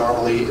 it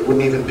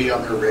wouldn't even be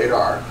on their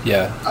radar.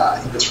 Yeah. I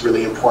think it's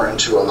really important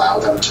to allow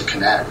them to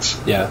connect.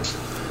 Yeah.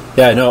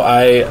 Yeah, no,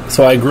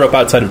 I grew up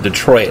outside of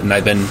Detroit, and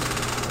I've been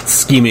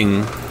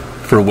scheming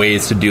for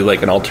ways to do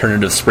like an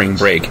alternative spring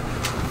break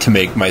to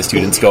make my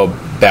students go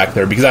back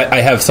there, because I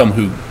have some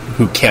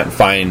who can't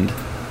find,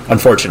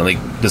 unfortunately,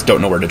 just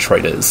don't know where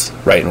Detroit is,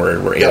 right? And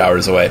we're 8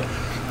 hours away.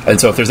 And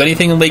so if there's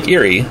anything in Lake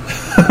Erie,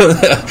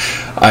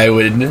 I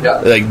would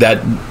like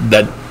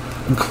that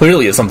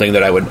clearly is something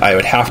that I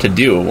would have to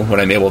do when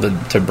I'm able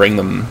to bring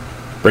them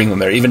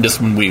there, even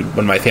just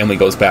when my family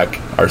goes back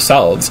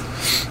ourselves,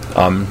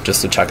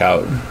 just to check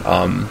out,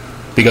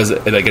 because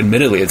like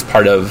admittedly it's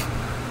part of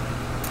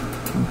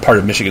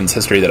Michigan's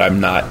history that I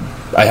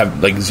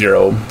have like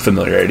zero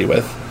familiarity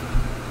with.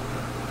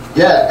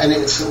 Yeah, and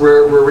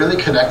we're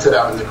really connected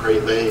out in the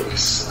Great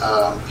Lakes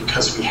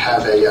because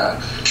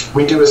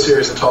we do a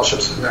series of Tall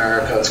Ships of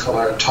America. It's called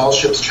our Tall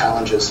Ships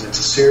Challenges, and it's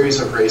a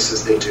series of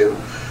races they do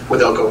where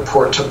they'll go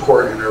port to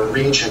port in a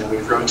region. We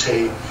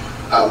rotate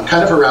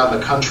kind of around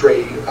the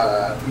country.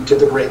 We did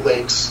the Great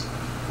Lakes.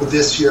 Well,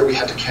 this year we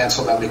had to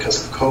cancel them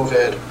because of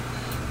COVID.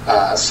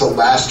 So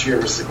last year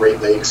was the Great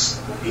Lakes.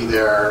 We'll be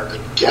there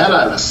again,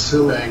 I'm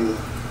assuming.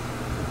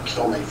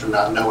 Kill me for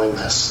not knowing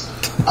this.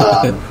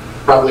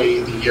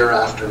 Probably the year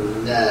after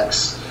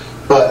next.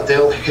 But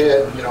they'll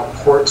hit,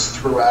 ports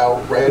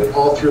throughout, right,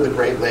 all through the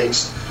Great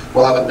Lakes.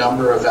 We'll have a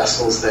number of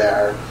vessels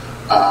there.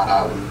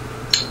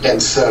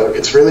 And so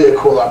it's really a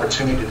cool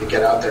opportunity to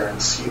get out there and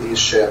see these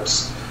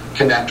ships,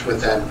 connect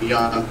with them, be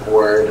on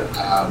board.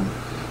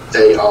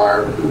 They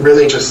are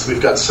really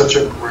we've got such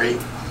a great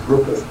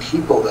group of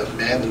people that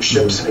man these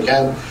ships. And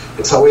again,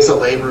 it's always a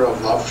labor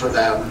of love for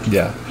them.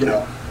 Yeah.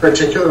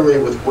 Particularly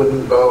with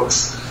wooden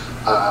boats,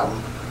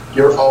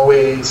 you're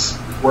always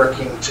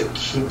working to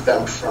keep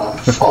them from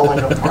falling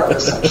apart,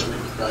 essentially,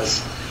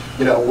 because,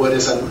 wood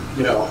isn't,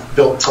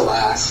 built to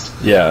last.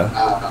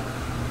 Yeah.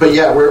 But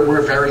yeah,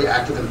 we're very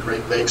active in the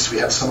Great Lakes. We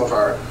have some of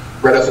our,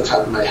 right off the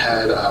top of my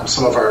head,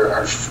 some of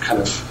our kind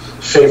of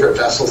favorite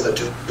vessels that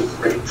do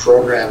great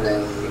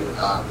programming.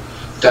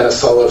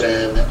 Dennis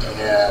Sullivan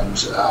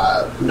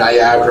and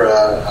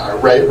Niagara,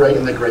 right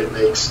in the Great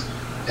Lakes.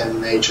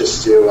 And they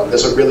just do,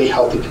 there's a really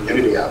healthy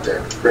community out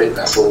there with great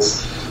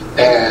vessels.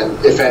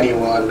 And if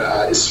anyone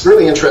is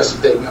really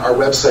interested, our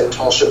website,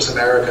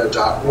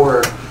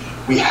 tallshipsamerica.org,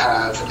 we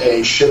have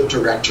a ship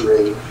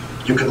directory.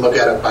 You can look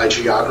at it by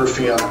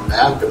geography on a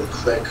map and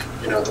click,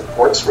 the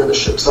ports where the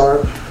ships are,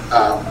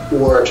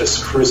 or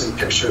just cruising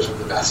pictures of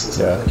the vessels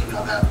and clicking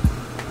on that.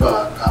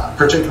 But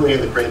particularly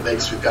in the Great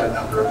Lakes, we've got a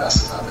number of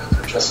vessels out there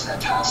that are just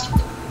fantastic,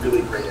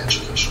 really great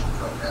educational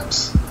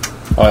programs.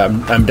 Oh,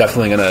 I'm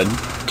definitely going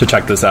to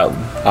check this out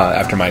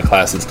after my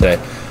classes today.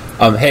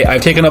 Hey,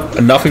 I've taken up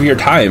enough of your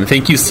time.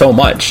 Thank you so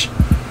much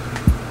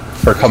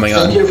for coming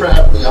on. Thank you for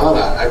having me on.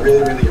 I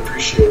really, really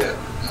appreciate it.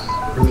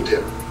 I really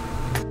do.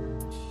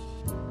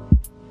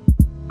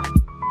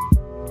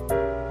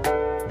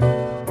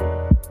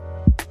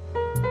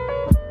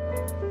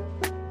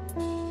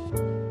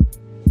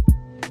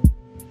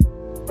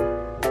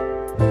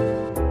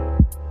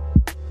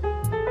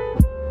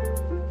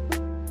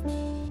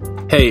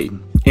 Hey,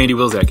 Andy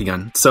Wilczak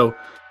again. So,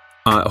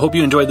 I hope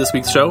you enjoyed this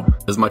week's show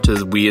as much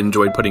as we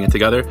enjoyed putting it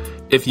together.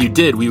 If you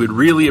did, we would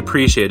really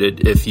appreciate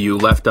it if you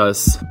left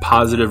us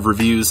positive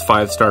reviews,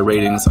 5-star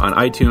ratings on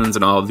iTunes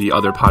and all of the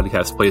other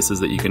podcast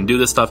places that you can do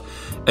this stuff.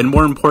 And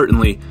more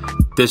importantly,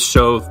 this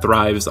show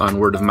thrives on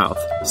word of mouth.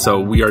 So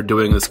we are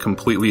doing this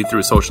completely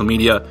through social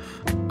media.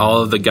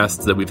 All of the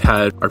guests that we've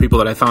had are people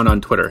that I found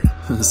on Twitter.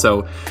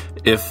 So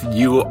if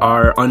you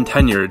are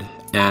untenured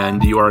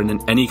and you are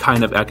in any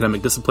kind of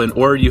academic discipline,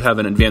 or you have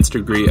an advanced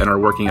degree and are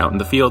working out in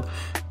the field,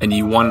 and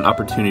you want an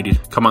opportunity to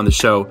come on the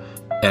show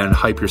and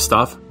hype your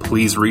stuff,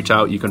 please reach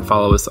out. You can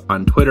follow us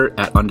on Twitter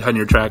at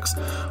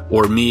UntenuredTracks,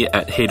 or me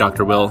at Hey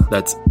Dr. Will.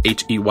 That's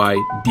HEYDRWIL.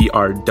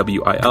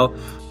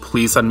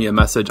 Please send me a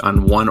message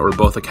on one or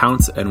both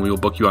accounts, and we will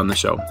book you on the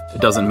show.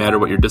 It doesn't matter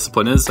what your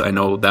discipline is. I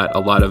know that a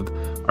lot of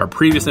our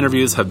previous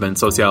interviews have been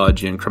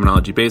sociology and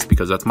criminology based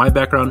because that's my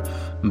background,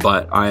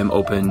 but I am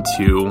open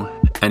to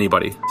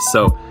anybody.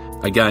 So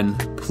again,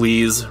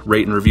 please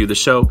rate and review the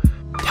show.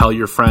 Tell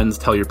your friends,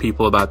 tell your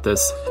people about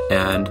this,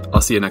 and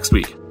I'll see you next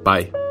week.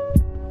 Bye.